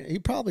should, right? You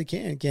probably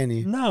can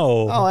you?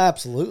 No. Oh,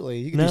 absolutely.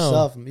 You can do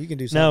stuff. You can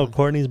do something. No,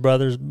 Courtney's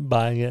brother's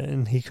buying it,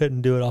 and he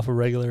couldn't do it off a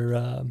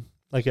regular,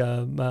 like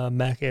a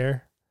Mac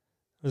Air.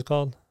 What's it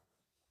called?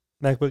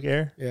 MacBook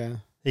Air? Yeah.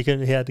 He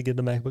had to get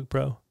the MacBook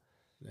Pro.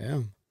 Yeah.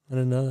 I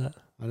didn't know that.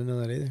 I didn't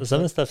know that either. So some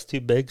of the stuff's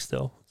too big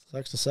still.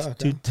 Sucks to suck.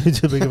 Too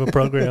big of a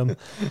program.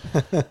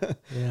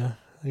 Yeah,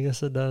 I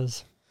guess it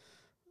does.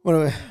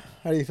 How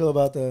do you feel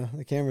about the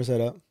camera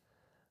setup?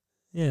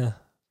 Yeah.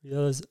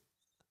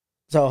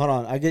 So hold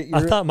on,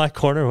 I thought my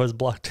corner was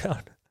blocked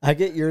out. I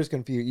get yours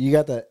confused. You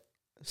got the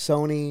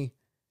Sony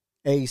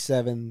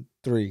A7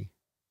 III.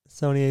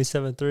 Sony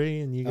A7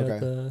 III, and you got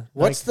the...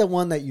 What's the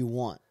one that you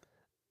want?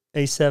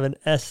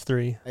 A7S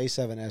III.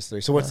 A7S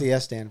III. So what's the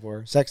S stand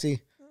for?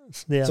 Sexy?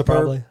 Yeah, Superb?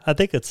 probably. I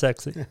think it's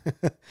sexy.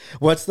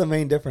 What's the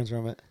main difference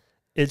from it?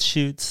 It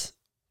shoots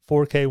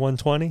 4K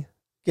 120.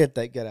 Get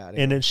out of here.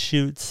 And it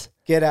shoots...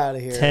 Get out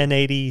of here.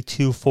 1080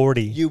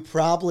 240. You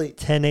probably...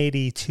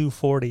 1080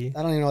 240.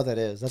 I don't even know what that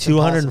is. That's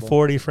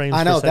 240 frames per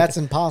second. I know, that's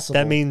impossible.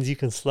 That means you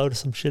can slow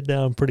some shit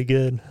down pretty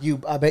good.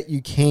 I bet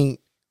you can't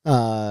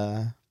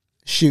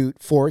shoot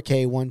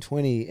 4K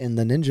 120 in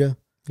the Ninja.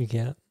 You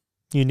can't.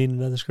 You need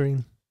another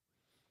screen.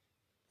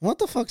 What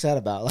the fuck's that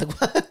about?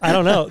 Like, what? I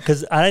don't know,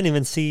 because I didn't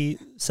even see.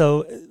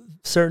 So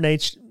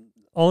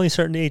only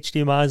certain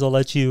HDMI's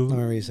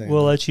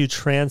will let you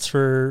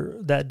transfer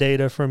that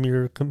data from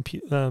your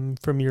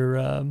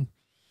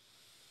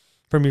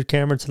from your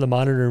camera to the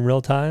monitor in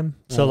real time.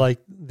 So like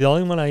the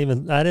only one I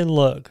didn't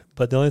look,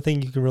 but the only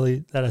thing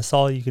that I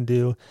saw you can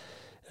do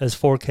is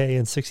 4K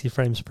and 60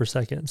 frames per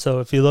second.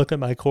 So if you look at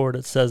my cord,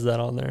 it says that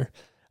on there.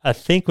 I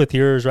think with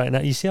yours right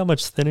now, you see how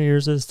much thinner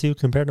yours is too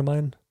compared to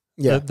mine?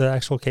 Yeah. The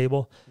actual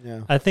cable.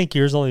 Yeah. I think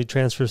yours only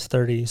transfers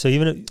 30. So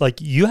even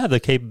like you have the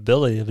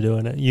capability of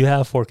doing it. You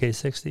have 4K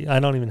 60. I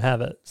don't even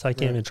have it, so I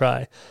can't even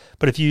try.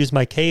 But if you use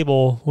my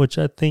cable, which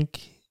I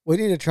think we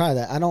need to try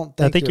that.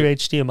 I think your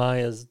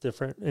HDMI is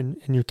different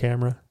in your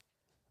camera.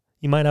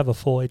 You might have a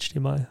full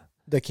HDMI.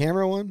 The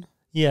camera one?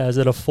 Yeah, is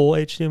it a full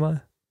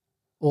HDMI?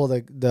 Well,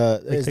 that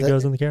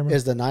goes in the camera.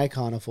 Is the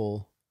Nikon a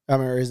full? I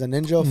mean, is the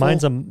Ninja a full?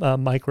 Mine's a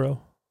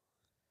micro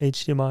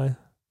HDMI.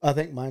 I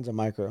think mine's a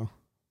micro.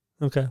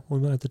 Okay, we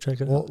might have to check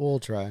it out. We'll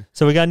try.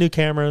 So we got new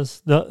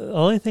cameras. The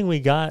only thing we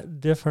got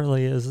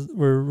differently is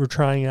we're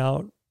trying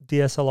out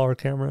DSLR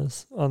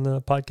cameras on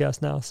the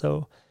podcast now.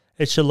 So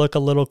it should look a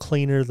little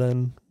cleaner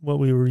than what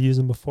we were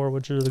using before,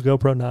 which are the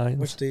GoPro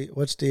 9s.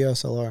 What's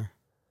DSLR?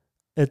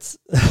 It's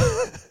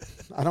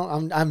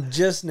I'm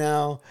just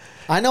now.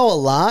 I know a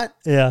lot.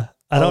 Yeah.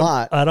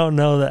 I don't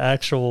know the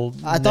actual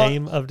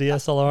name of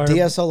DSLR.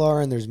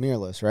 DSLR and there's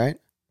mirrorless, right?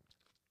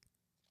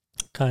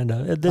 Kind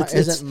of.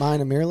 Isn't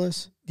mine a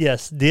mirrorless?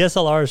 Yes,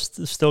 DSLR is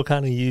still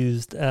kind of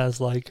used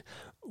as like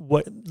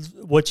what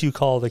you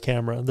call the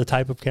camera, the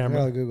type of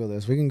camera. I'll Google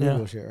this. We can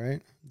Google shit,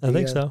 right? I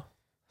think so.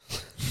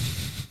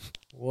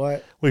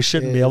 What we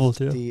shouldn't be able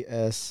to.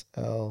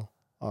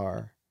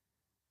 DSLR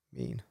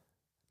mean?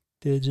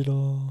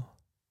 Digital.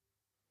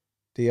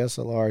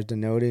 DSLR is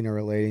denoting or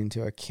relating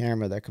to a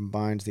camera that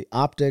combines the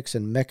optics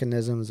and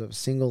mechanisms of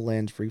single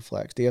lens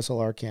reflex.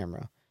 DSLR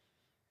camera.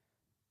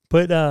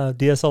 Put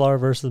DSLR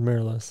versus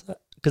mirrorless.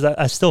 Because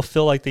I still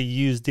feel like they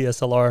use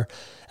DSLR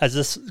as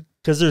this,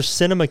 because there's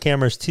cinema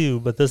cameras too,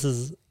 but this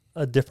is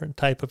a different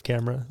type of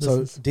camera.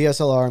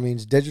 DSLR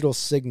means digital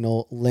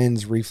signal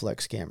lens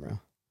reflex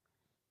camera.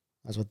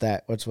 That's what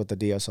the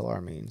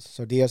DSLR means.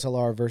 So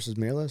DSLR versus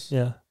mirrorless?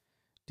 Yeah.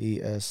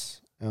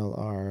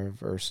 DSLR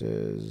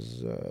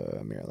versus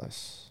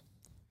mirrorless.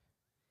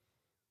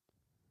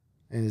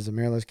 And is the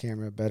mirrorless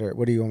camera better?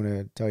 What do you want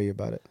me to tell you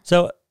about it?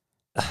 So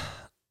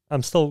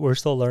we're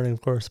still learning,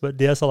 of course, but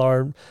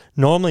DSLR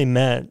normally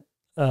meant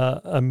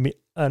an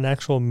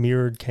actual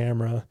mirrored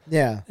camera.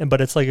 Yeah.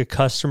 But it's like a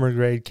customer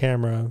grade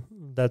camera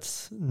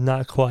that's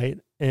not quite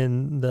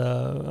in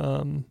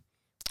the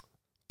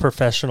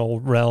professional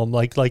realm.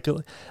 Like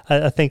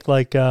I think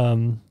like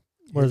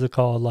what is it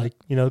called? Like,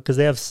 because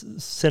they have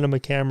cinema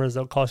cameras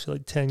that'll cost you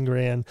like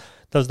 $10,000.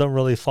 Those don't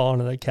really fall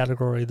into that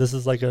category. This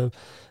is like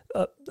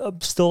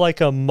still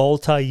like a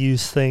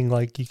multi-use thing.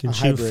 Like you can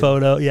shoot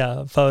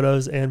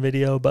photos and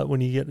video, but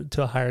when you get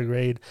to a higher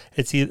grade,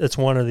 it's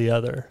one or the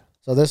other.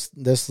 So this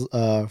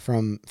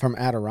from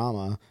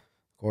Adorama,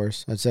 of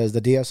course, it says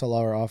the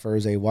DSLR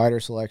offers a wider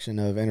selection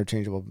of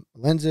interchangeable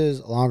lenses,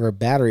 longer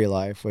battery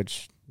life,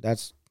 which I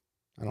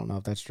don't know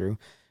if that's true,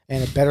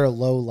 and a better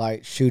low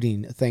light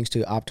shooting thanks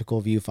to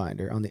optical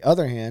viewfinder. On the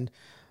other hand,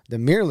 the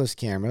mirrorless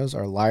cameras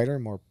are lighter,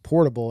 more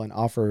portable, and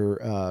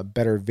offer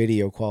better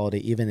video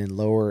quality even in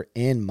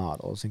lower-end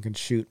models and can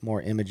shoot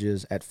more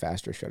images at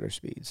faster shutter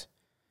speeds.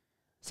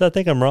 So I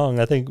think I'm wrong.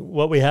 I think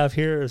what we have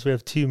here is we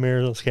have two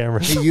mirrorless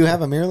cameras. Do you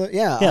have a mirrorless?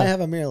 Yeah, I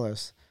have a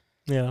mirrorless.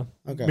 Yeah.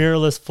 Okay.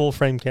 Mirrorless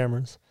full-frame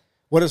cameras.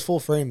 What does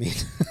full-frame mean?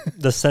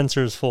 The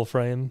sensor is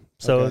full-frame.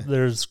 So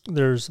there's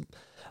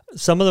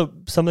some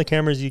of the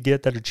cameras you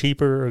get that are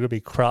cheaper are going to be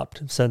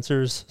cropped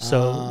sensors.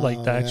 So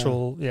like the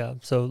actual,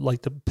 so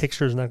like the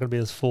picture is not going to be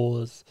as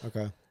full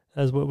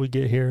as what we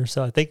get here.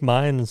 So I think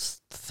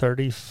mine's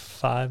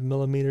 35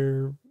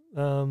 millimeter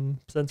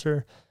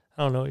sensor.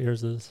 I don't know what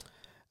yours is.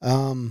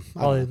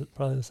 Probably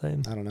the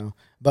same. I don't know.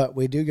 But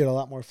we do get a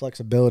lot more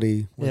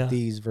flexibility with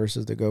these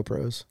versus the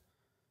GoPros.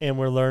 And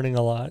we're learning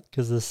a lot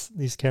because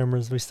these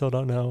cameras, we still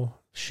don't know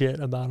shit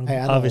about them. Hey,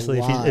 obviously,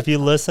 if you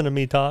listen to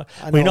me talk,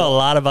 we know a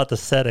lot about the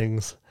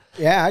settings.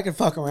 Yeah, I can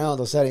fuck around with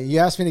those settings. You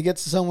ask me to get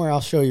to somewhere,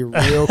 I'll show you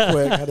real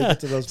quick how to get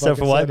to those. Except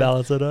for white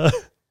settings. balance,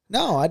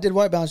 No, I did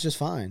white balance just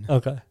fine.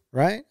 Okay.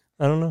 Right?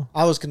 I don't know.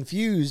 I was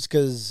confused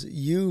because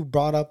you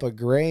brought up a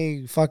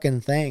gray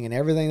fucking thing, and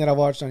everything that I've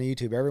watched on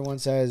YouTube, everyone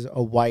says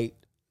a white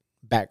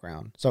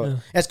background. So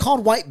it's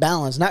called white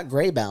balance, not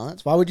gray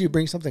balance. Why would you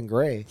bring something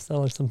gray?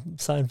 Sound like some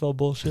Seinfeld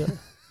bullshit.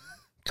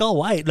 Call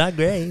white, not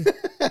gray.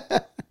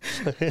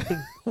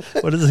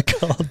 What is it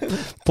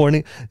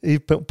called? He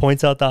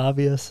points out the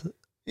obvious.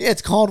 Yeah,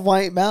 it's called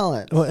white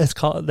balance. Well, it's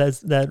called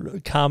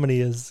that comedy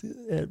is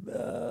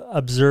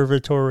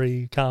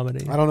observatory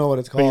comedy. I don't know what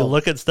it's called. Where you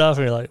look at stuff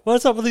and you're like,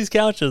 "What's up with these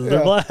couches?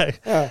 They're black.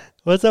 Yeah.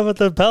 What's up with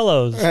the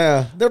pillows?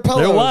 Yeah, they're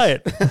pillows. They're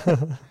white."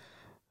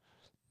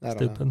 I don't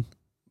Stupid. know.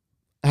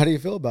 How do you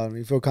feel about them?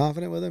 You feel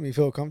confident with them? You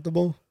feel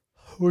comfortable?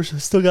 We're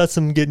still got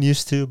some getting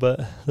used to,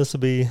 but this will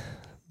be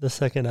the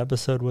second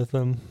episode with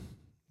them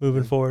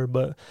moving forward.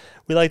 But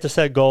we like to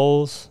set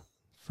goals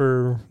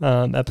for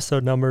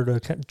episode number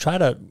to try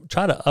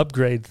to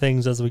upgrade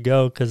things as we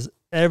go, because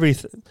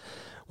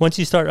once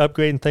you start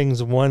upgrading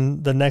things,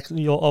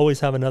 you'll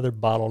always have another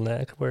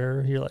bottleneck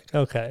where you're like,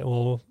 okay,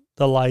 well,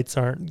 the lights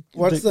aren't.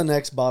 What's the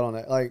next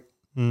bottleneck? Like,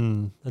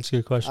 that's a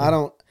good question.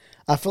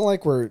 I feel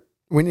like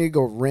we need to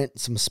go rent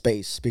some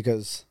space,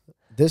 because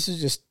this is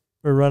just.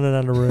 We're running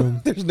out of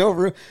room. There's no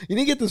room. You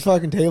need to get this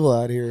fucking table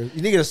out here. You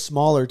need to get a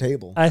smaller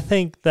table. I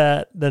think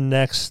that the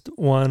next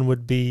one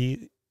would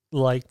be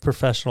like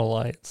professional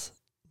lights.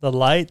 The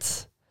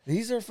lights.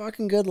 These are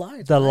fucking good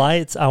lights. The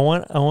lights. I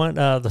want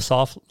the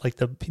soft, like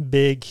the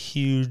big,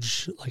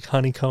 huge, like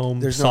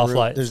honeycomb soft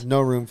lights. There's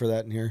no room for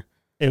that in here.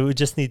 It would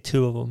just need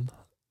 2 of them,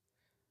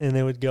 and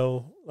they would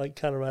go like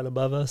kind of right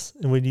above us,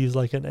 and we'd use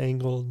like an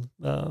angled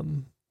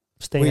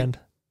stand.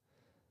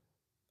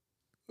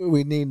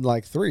 We need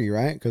like 3,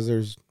 right? Because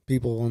there's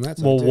people on that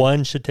side. Well, too.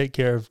 1 should take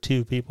care of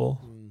 2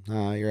 people.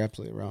 Nah, you're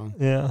absolutely wrong.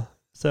 Yeah.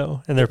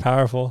 So, and they're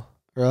powerful.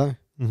 Really?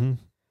 Mm-hmm.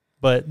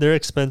 But they're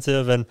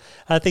expensive, and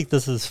I think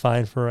this is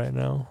fine for right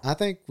now. I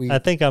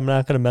think I'm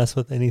not going to mess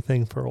with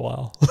anything for a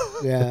while.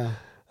 Yeah.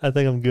 I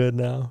think I'm good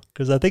now,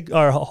 because I think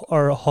our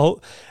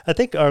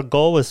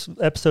goal was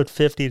episode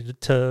 50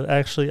 to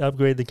actually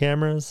upgrade the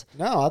cameras.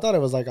 No, I thought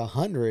it was like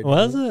 100.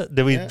 Was it?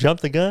 Did we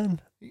jump the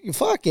gun?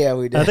 Fuck yeah,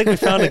 we did. I think we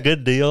found a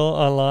good deal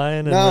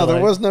online. And no,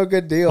 there was no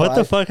good deal. What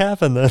the fuck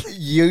happened then?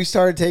 You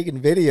started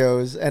taking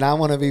videos, and I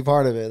want to be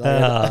part of it.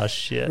 Like,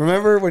 shit.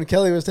 Remember when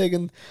Kelly was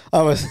taking?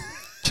 I was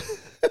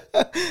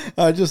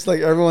just like,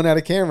 everyone had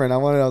a camera, and I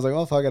was like,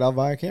 well, fuck it, I'll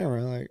buy a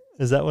camera. Like,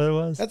 is that what it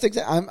was? That's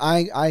exactly.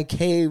 I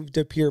caved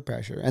to peer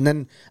pressure, and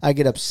then I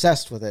get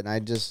obsessed with it,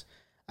 and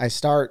I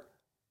start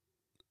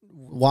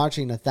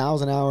watching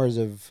 1,000 hours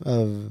of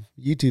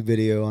YouTube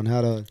video on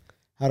how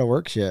to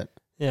work shit.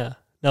 Yeah.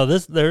 No,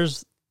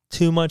 there's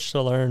too much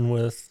to learn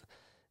with.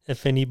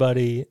 If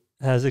anybody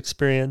has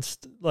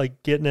experienced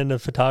like getting into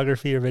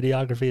photography or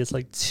videography, it's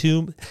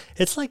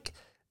like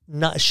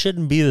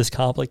shouldn't be this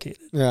complicated.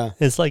 Yeah.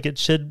 It's like it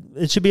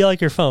should be like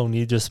your phone.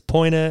 You just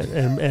point it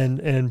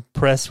and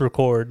press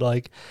record,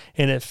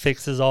 and it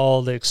fixes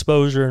all the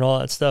exposure and all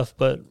that stuff.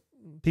 But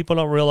people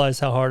don't realize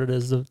how hard it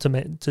is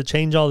to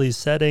change all these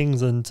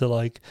settings, and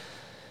to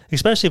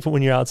especially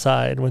when you're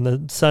outside, when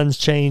the sun's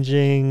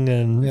changing,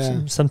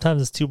 and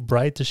sometimes it's too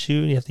bright to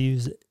shoot, and you have to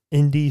use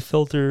ND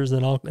filters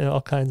and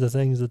all kinds of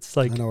things. It's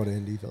like, I know what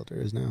an ND filter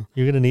is now.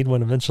 You're gonna need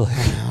one eventually.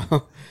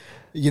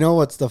 You know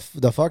what's the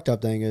fucked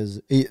up thing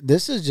is,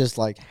 this is just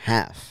like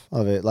half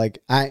of it.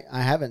 Like I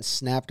haven't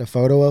snapped a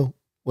photo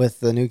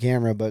with the new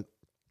camera, but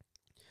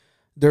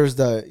there's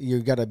you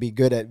got to be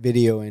good at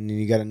video, and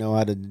you got to know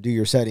how to do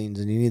your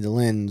settings, and you need the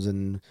lens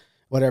and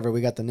whatever.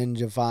 We got the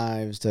Ninja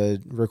 5s to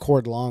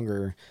record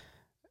longer,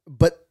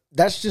 but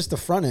that's just the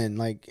front end.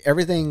 Like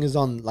everything is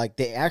on, like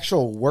the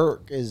actual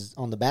work is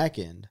on the back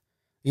end.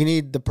 You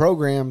need the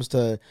programs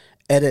to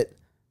edit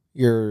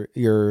your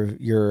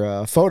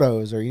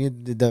photos, or you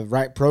need the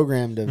right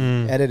program to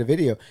edit a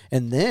video,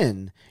 and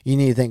then you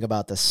need to think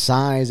about the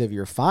size of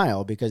your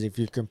file, because if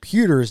your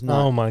computer's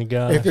not, oh my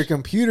god, if your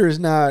computer's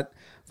not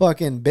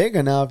fucking big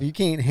enough, you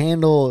can't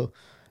handle.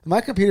 My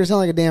computer sounds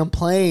like a damn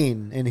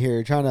plane in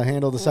here trying to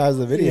handle the size of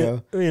the video.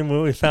 Yeah, I mean,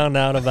 when we found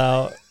out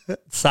about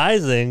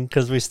sizing,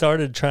 because we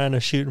started trying to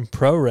shoot in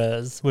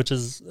ProRes, which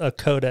is a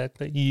codec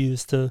that you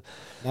use to.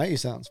 Now you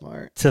sound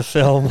smart. To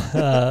film.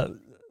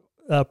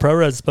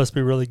 ProRes is supposed to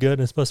be really good,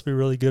 and it's supposed to be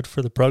really good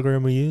for the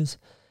program we use.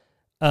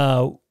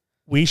 I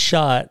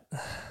shot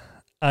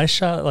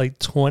like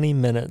 20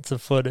 minutes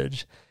of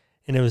footage,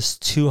 and it was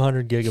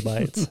 200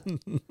 gigabytes.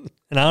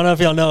 And I don't know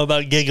if y'all know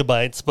about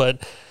gigabytes,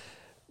 but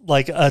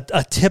like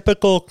a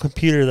typical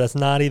computer that's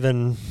not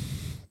even,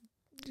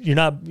 you're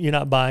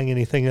not buying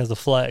anything as a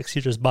flex.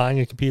 You're just buying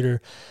a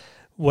computer.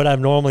 What I've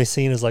normally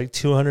seen is like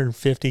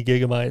 250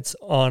 gigabytes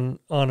on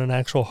an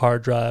actual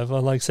hard drive.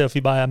 Unlike, say, if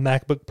you buy a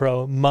MacBook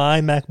Pro,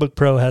 my MacBook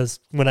Pro has,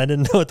 when I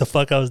didn't know what the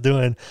fuck I was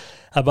doing,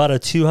 I bought a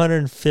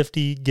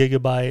 250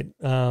 gigabyte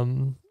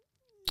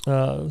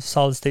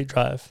solid state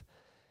drive.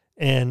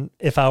 And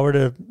if I were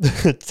to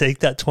take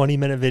that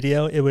 20-minute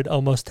video, it would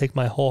almost take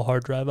my whole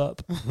hard drive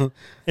up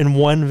in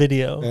one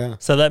video. Yeah.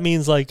 So that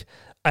means like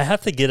I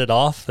have to get it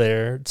off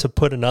there to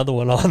put another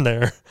one on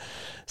there.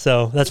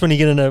 So that's when you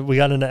get into, we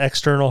got into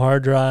external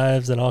hard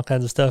drives and all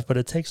kinds of stuff, but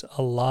it takes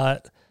a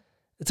lot.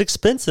 It's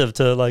expensive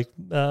to like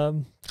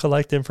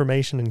collect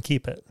information and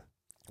keep it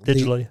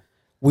digitally.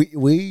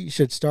 We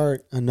should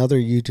start another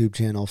YouTube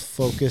channel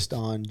focused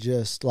on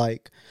just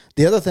like,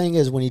 the other thing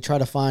is when you try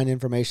to find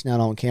information out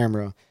on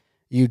camera,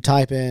 you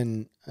type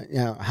in,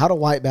 how to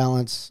white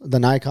balance the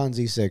Nikon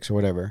Z6 or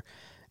whatever.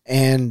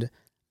 And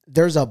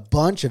there's a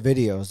bunch of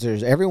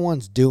videos.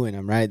 Everyone's doing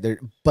them, right?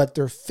 But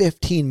they're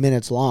 15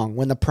 minutes long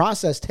when the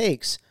process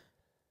takes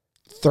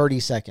 30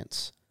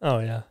 seconds. Oh,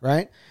 yeah.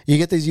 Right? You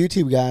get these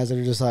YouTube guys that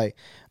are just like,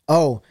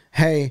 oh,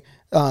 hey,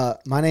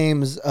 my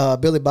name's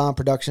Billy Bomb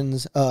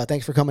Productions.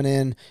 Thanks for coming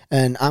in.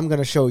 And I'm going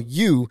to show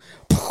you.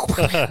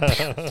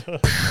 I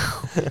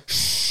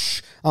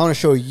want to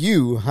show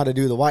you how to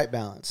do the white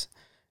balance.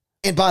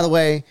 And by the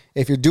way,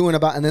 if you're doing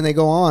and then they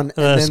go on.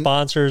 And then,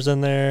 sponsors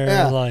in there.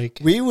 Yeah, like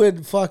we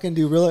would fucking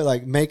do really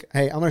like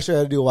hey, I'm going to show you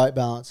how to do a white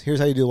balance. Here's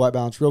how you do a white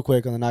balance real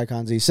quick on the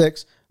Nikon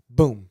Z6.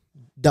 Boom.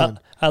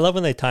 Done. I love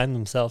when they time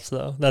themselves,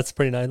 though. That's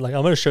pretty nice. Like,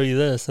 I'm going to show you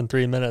this in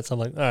 3 minutes. I'm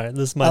like, all right,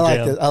 this is my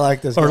jam. I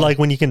like this. Or guy. like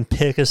when you can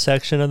pick a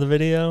section of the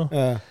video.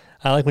 Yeah.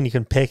 I like when you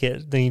can pick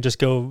it. Then you just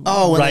go.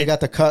 Oh, when they got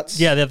the cuts.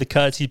 Yeah, they have the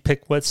cuts. You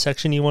pick what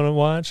section you want to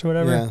watch or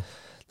whatever. Yeah.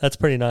 That's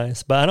pretty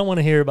nice. But I don't want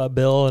to hear about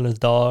Bill and his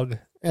dog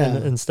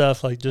and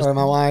stuff. Like just. Or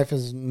my wife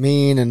is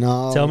mean and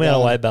all. Tell me how to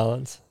white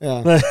balance.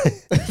 Yeah.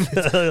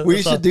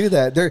 We should do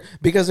that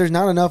because there's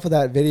not enough of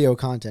that video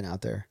content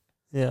out there.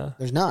 Yeah.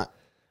 There's not.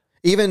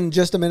 Even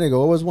just a minute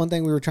ago, what was one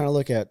thing we were trying to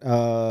look at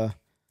for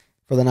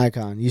the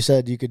Nikon? You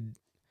said you could,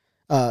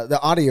 the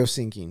audio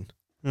syncing.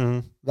 Mm-hmm.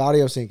 The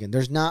audio syncing.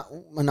 There's not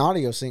an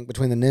audio sync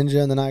between the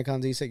Ninja and the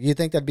Nikon Z6. You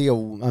think that'd be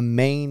a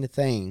main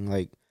thing?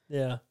 Like,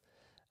 yeah.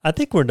 I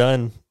think we're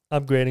done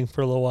upgrading for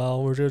a little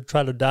while. We're going to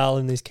try to dial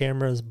in these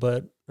cameras,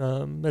 but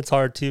it's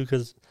hard too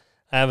because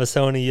I have a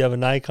Sony, you have a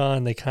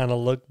Nikon. They kind of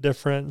look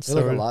different. They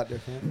look a lot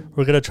different.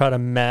 We're going to try to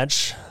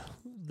match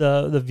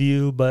the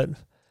view, but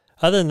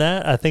other than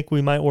that, I think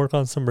we might work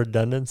on some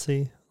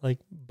redundancy, like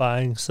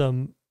buying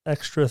some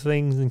extra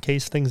things in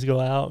case things go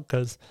out.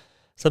 Because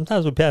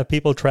sometimes we have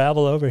people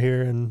travel over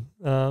here, and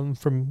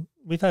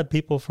we've had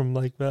people from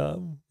like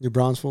New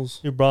Braunfels,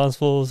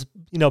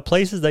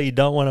 places that you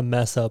don't want to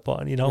mess up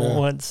on. You don't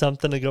want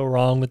something to go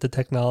wrong with the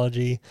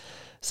technology.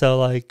 So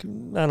like,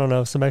 I don't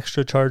know, some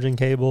extra charging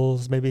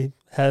cables, maybe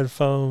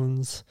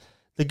headphones.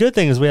 The good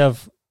thing is we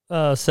have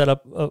set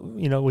up.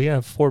 We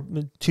have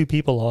 2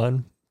 people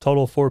on.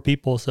 Total 4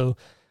 people, so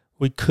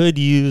we could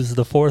use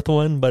the 4th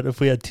one, but if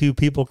we had 2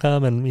 people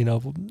come and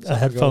a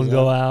headphone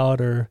go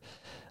out or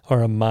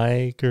a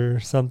mic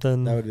or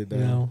something, that would be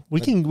better.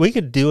 We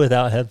could do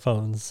without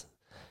headphones,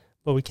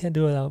 but we can't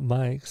do without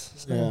mics.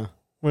 So yeah,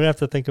 we have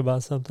to think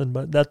about something,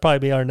 but that'd probably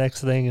be our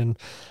next thing, and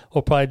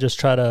we'll probably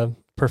just try to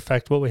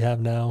perfect what we have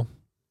now.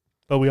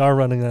 But we are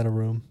running out of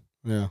room.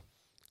 Yeah,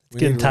 it's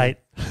getting tight.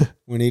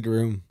 We need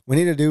room. We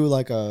need to do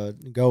like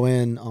go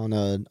in on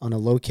a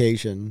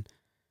location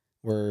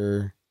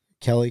where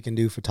Kelly can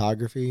do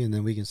photography, and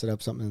then we can set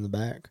up something in the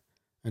back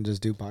and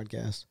just do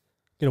podcasts.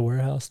 Get a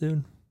warehouse,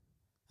 dude.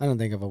 I don't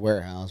think of a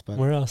warehouse, but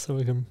warehouse so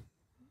we can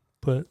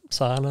put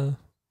sauna,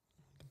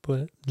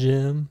 put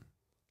gym,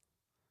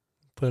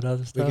 put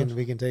other stuff.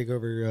 We can take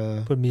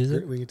over. Put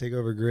music. We can take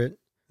over Grit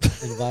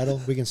and Vital.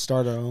 We can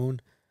start our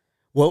own.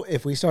 Well,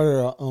 if we started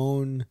our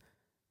own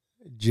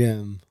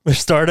gym. We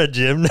start a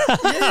gym now?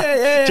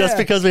 Yeah. Just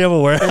because we have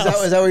a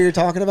warehouse. Is that what you're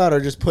talking about, or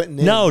just putting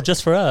in? No,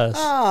 just for us.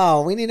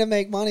 Oh, we need to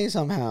make money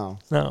somehow.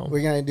 No.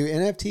 We're going to do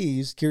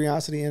NFTs,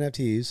 Curiosity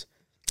NFTs.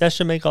 That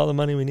should make all the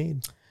money we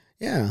need.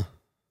 Yeah.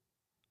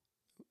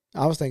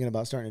 I was thinking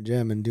about starting a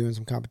gym and doing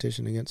some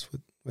competition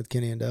with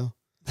Kenny and Dell.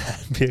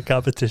 Be a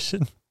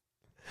competition.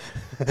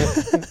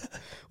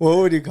 What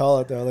would you call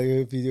it, though? Like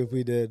if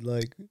we did,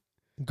 like...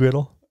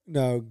 Griddle?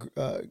 No,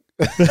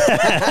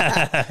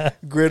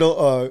 griddle.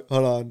 Hold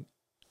on.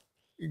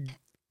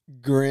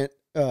 Grint.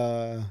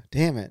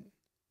 Damn it.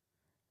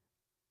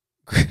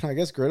 I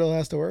guess griddle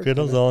has to work.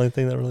 Griddle's the only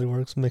thing that really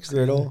works mixed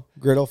griddle.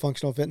 Griddle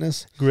functional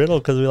fitness. Griddle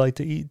because we like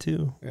to eat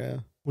too. Yeah,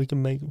 we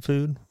can make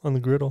food on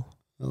the griddle.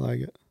 I like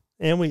it.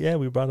 And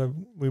we brought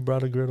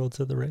a griddle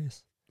to the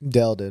race.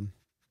 Dell did.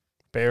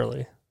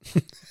 Barely.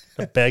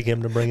 I beg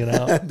him to bring it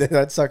out.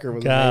 That sucker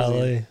was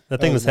amazing. That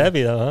thing was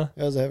heavy though, huh?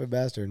 That was a heavy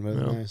bastard, but it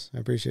was nice. I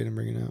appreciate him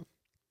bringing it out.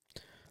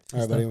 All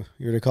right, buddy. You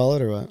ready to call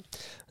it or what?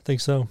 I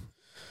think so.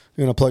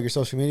 You want to plug your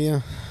social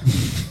media?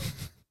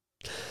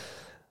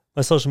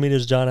 My social media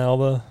is John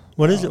Alba.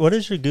 What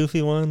is your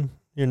goofy one?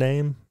 Your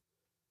name?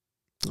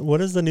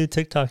 What is the new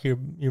TikTok you're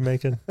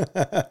making? What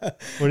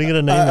are you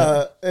gonna name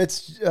it?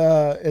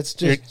 It's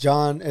just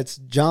John. It's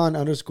John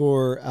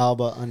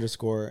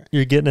 _Alba_.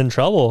 You're getting in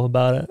trouble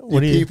about it.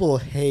 People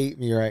hate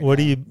me right now. What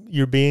are you?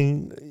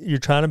 You're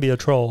trying to be a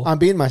troll. I'm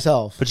being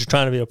myself, but you're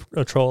trying to be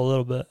a troll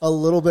a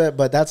little bit.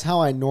 But that's how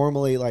I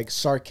normally like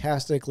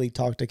sarcastically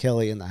talk to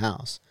Kelly in the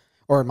house.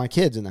 or my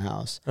kids in the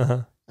house,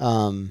 Uh-huh.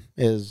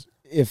 is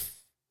if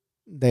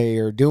they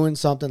are doing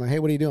something like, hey,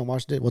 what are you doing?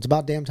 Wash the dishes. Well, it's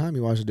about damn time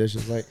you wash the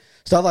dishes. Like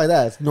stuff like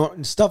that.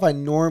 It's stuff I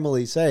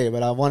normally say,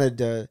 but I wanted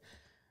to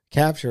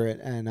capture it.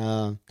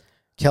 And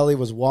Kelly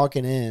was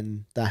walking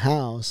in the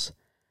house,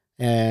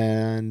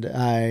 and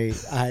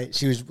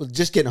she was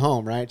just getting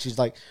home, right? She's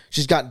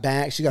got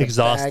back. She got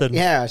exhausted.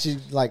 Yeah,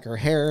 she's like her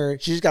hair.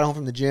 She just got home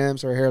from the gym,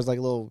 so her hair is like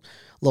a little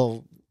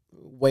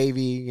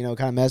wavy, you know,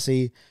 kind of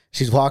messy.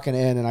 She's walking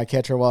in, and I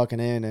catch her walking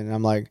in, and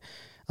I'm like,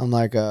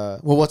 well,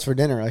 what's for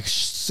dinner? Like, as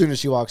soon as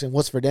she walks in,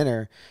 what's for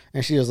dinner?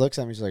 And she just looks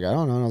at me. She's like, I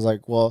don't know. And I was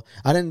like, well,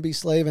 I didn't be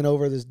slaving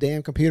over this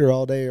damn computer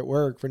all day at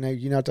work for now.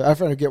 You know, I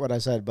forget what I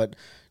said, but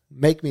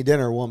make me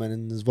dinner, woman,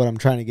 and is what I'm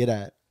trying to get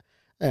at.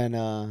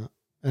 And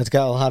it's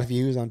got a lot of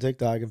views on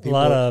TikTok, and people,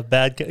 a lot of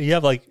bad. You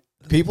have like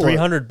people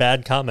 300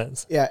 bad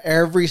comments. Yeah,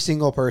 every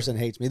single person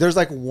hates me. There's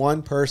like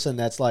one person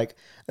that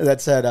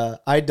said,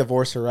 I'd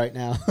divorce her right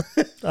now.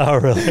 Oh,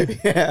 really?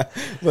 Yeah,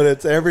 but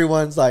it's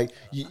everyone's like,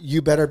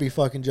 you better be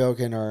fucking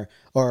joking,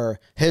 or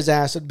his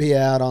ass would be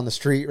out on the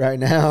street right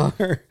now.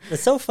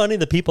 It's so funny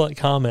the people that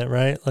comment,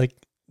 right? Like,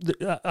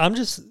 I'm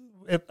just,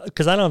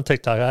 because I don't have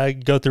TikTok. I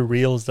go through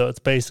Reels, though. It's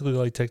basically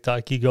like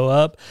TikTok. You go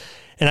up,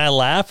 and I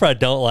laugh or I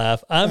don't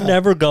laugh. I'm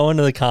never going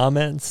to the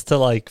comments to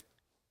like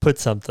put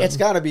something. It's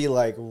got to be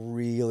like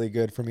really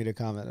good for me to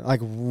comment.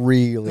 Like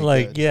really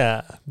like, good.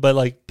 yeah. But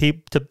like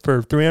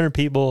for 300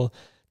 people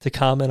to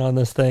comment on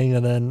this thing,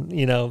 and then,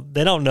 you know,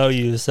 they don't know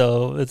you.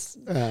 So it's,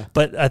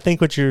 but I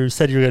think what you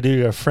said you're going to do,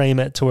 you're going to frame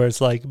it to where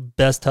it's like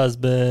best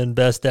husband,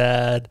 best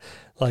dad,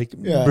 like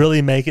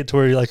really make it to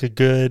where you're like a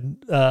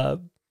good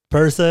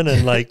person,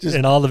 and like,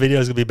 and all the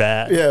videos gonna be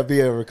bad. Yeah, be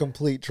a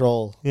complete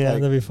troll. Yeah,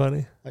 like, that'd be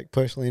funny. Like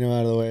push Lino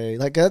out of the way.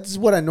 Like that's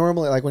what I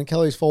normally like when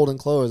Kelly's folding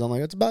clothes. I'm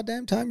like, it's about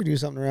damn time to do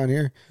something around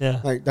here. Yeah,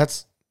 like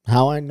that's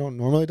how I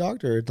normally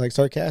talk to her. Like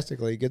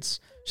sarcastically,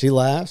 she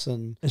laughs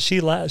and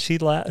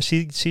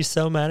she's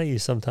so mad at you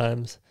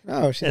sometimes.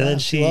 No, she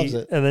loves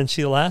it. And then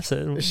she laughs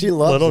at she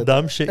loves little it.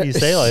 Dumb shit you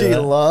say like she that. She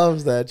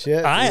loves that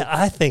shit.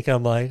 I think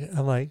I'm like,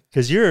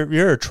 because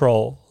you're a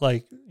troll.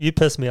 Like, you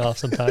piss me off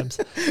sometimes.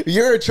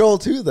 You're a troll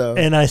too, though.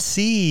 And I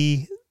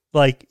see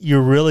like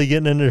you're really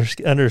getting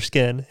under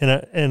skin in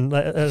at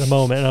a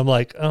moment, and I'm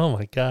like, oh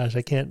my gosh,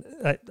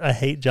 I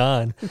hate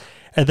John.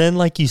 And then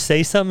like you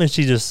say something, and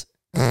she just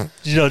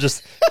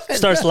just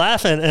starts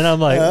laughing, and I'm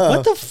like,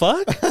 what the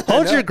fuck?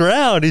 Hold your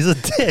ground. He's a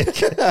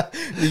dick.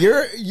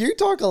 You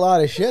talk a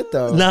lot of shit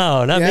though.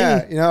 No, not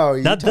me.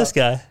 No, this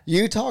guy.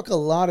 You talk a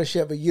lot of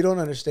shit, but you don't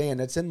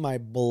understand. It's in my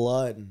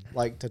blood,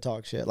 like to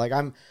talk shit. Like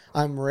I'm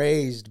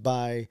raised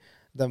by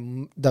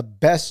the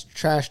best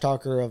trash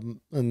talker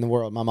in the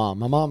world. My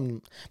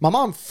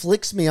mom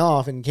flicks me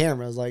off in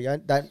cameras. Like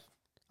I'm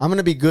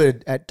gonna be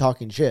good at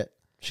talking shit.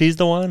 She's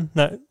the one.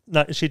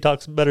 Not she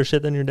talks better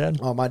shit than your dad.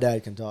 Oh, my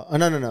dad can talk. Oh,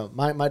 no.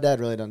 My dad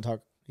really doesn't talk.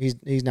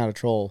 He's not a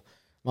troll.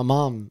 My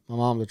mom's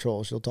a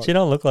troll. She'll talk. She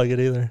don't look like it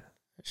either.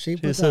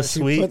 She's so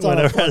sweet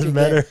whenever I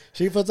met her.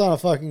 She puts on a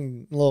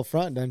fucking little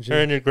front, doesn't she? Her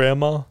and your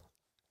grandma.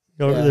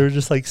 They were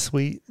just like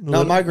sweet.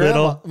 No, my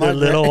grandma.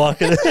 Little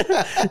walking,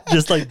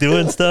 just like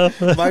doing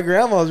stuff. My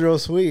grandma's real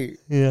sweet.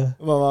 Yeah.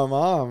 But my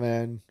mom,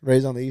 man,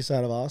 raised on the east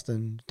side of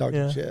Austin,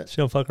 talking shit. She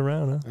don't fuck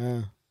around, huh?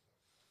 Yeah.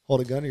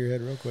 Hold a gun to your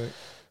head real quick.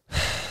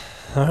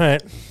 All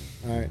right.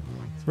 Let's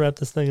wrap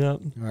this thing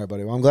up. All right,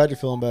 buddy. Well, I'm glad you're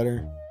feeling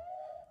better.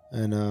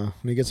 And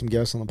let me get some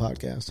guests on the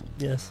podcast.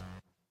 Yes.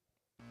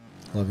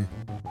 Love you.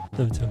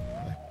 Love you too.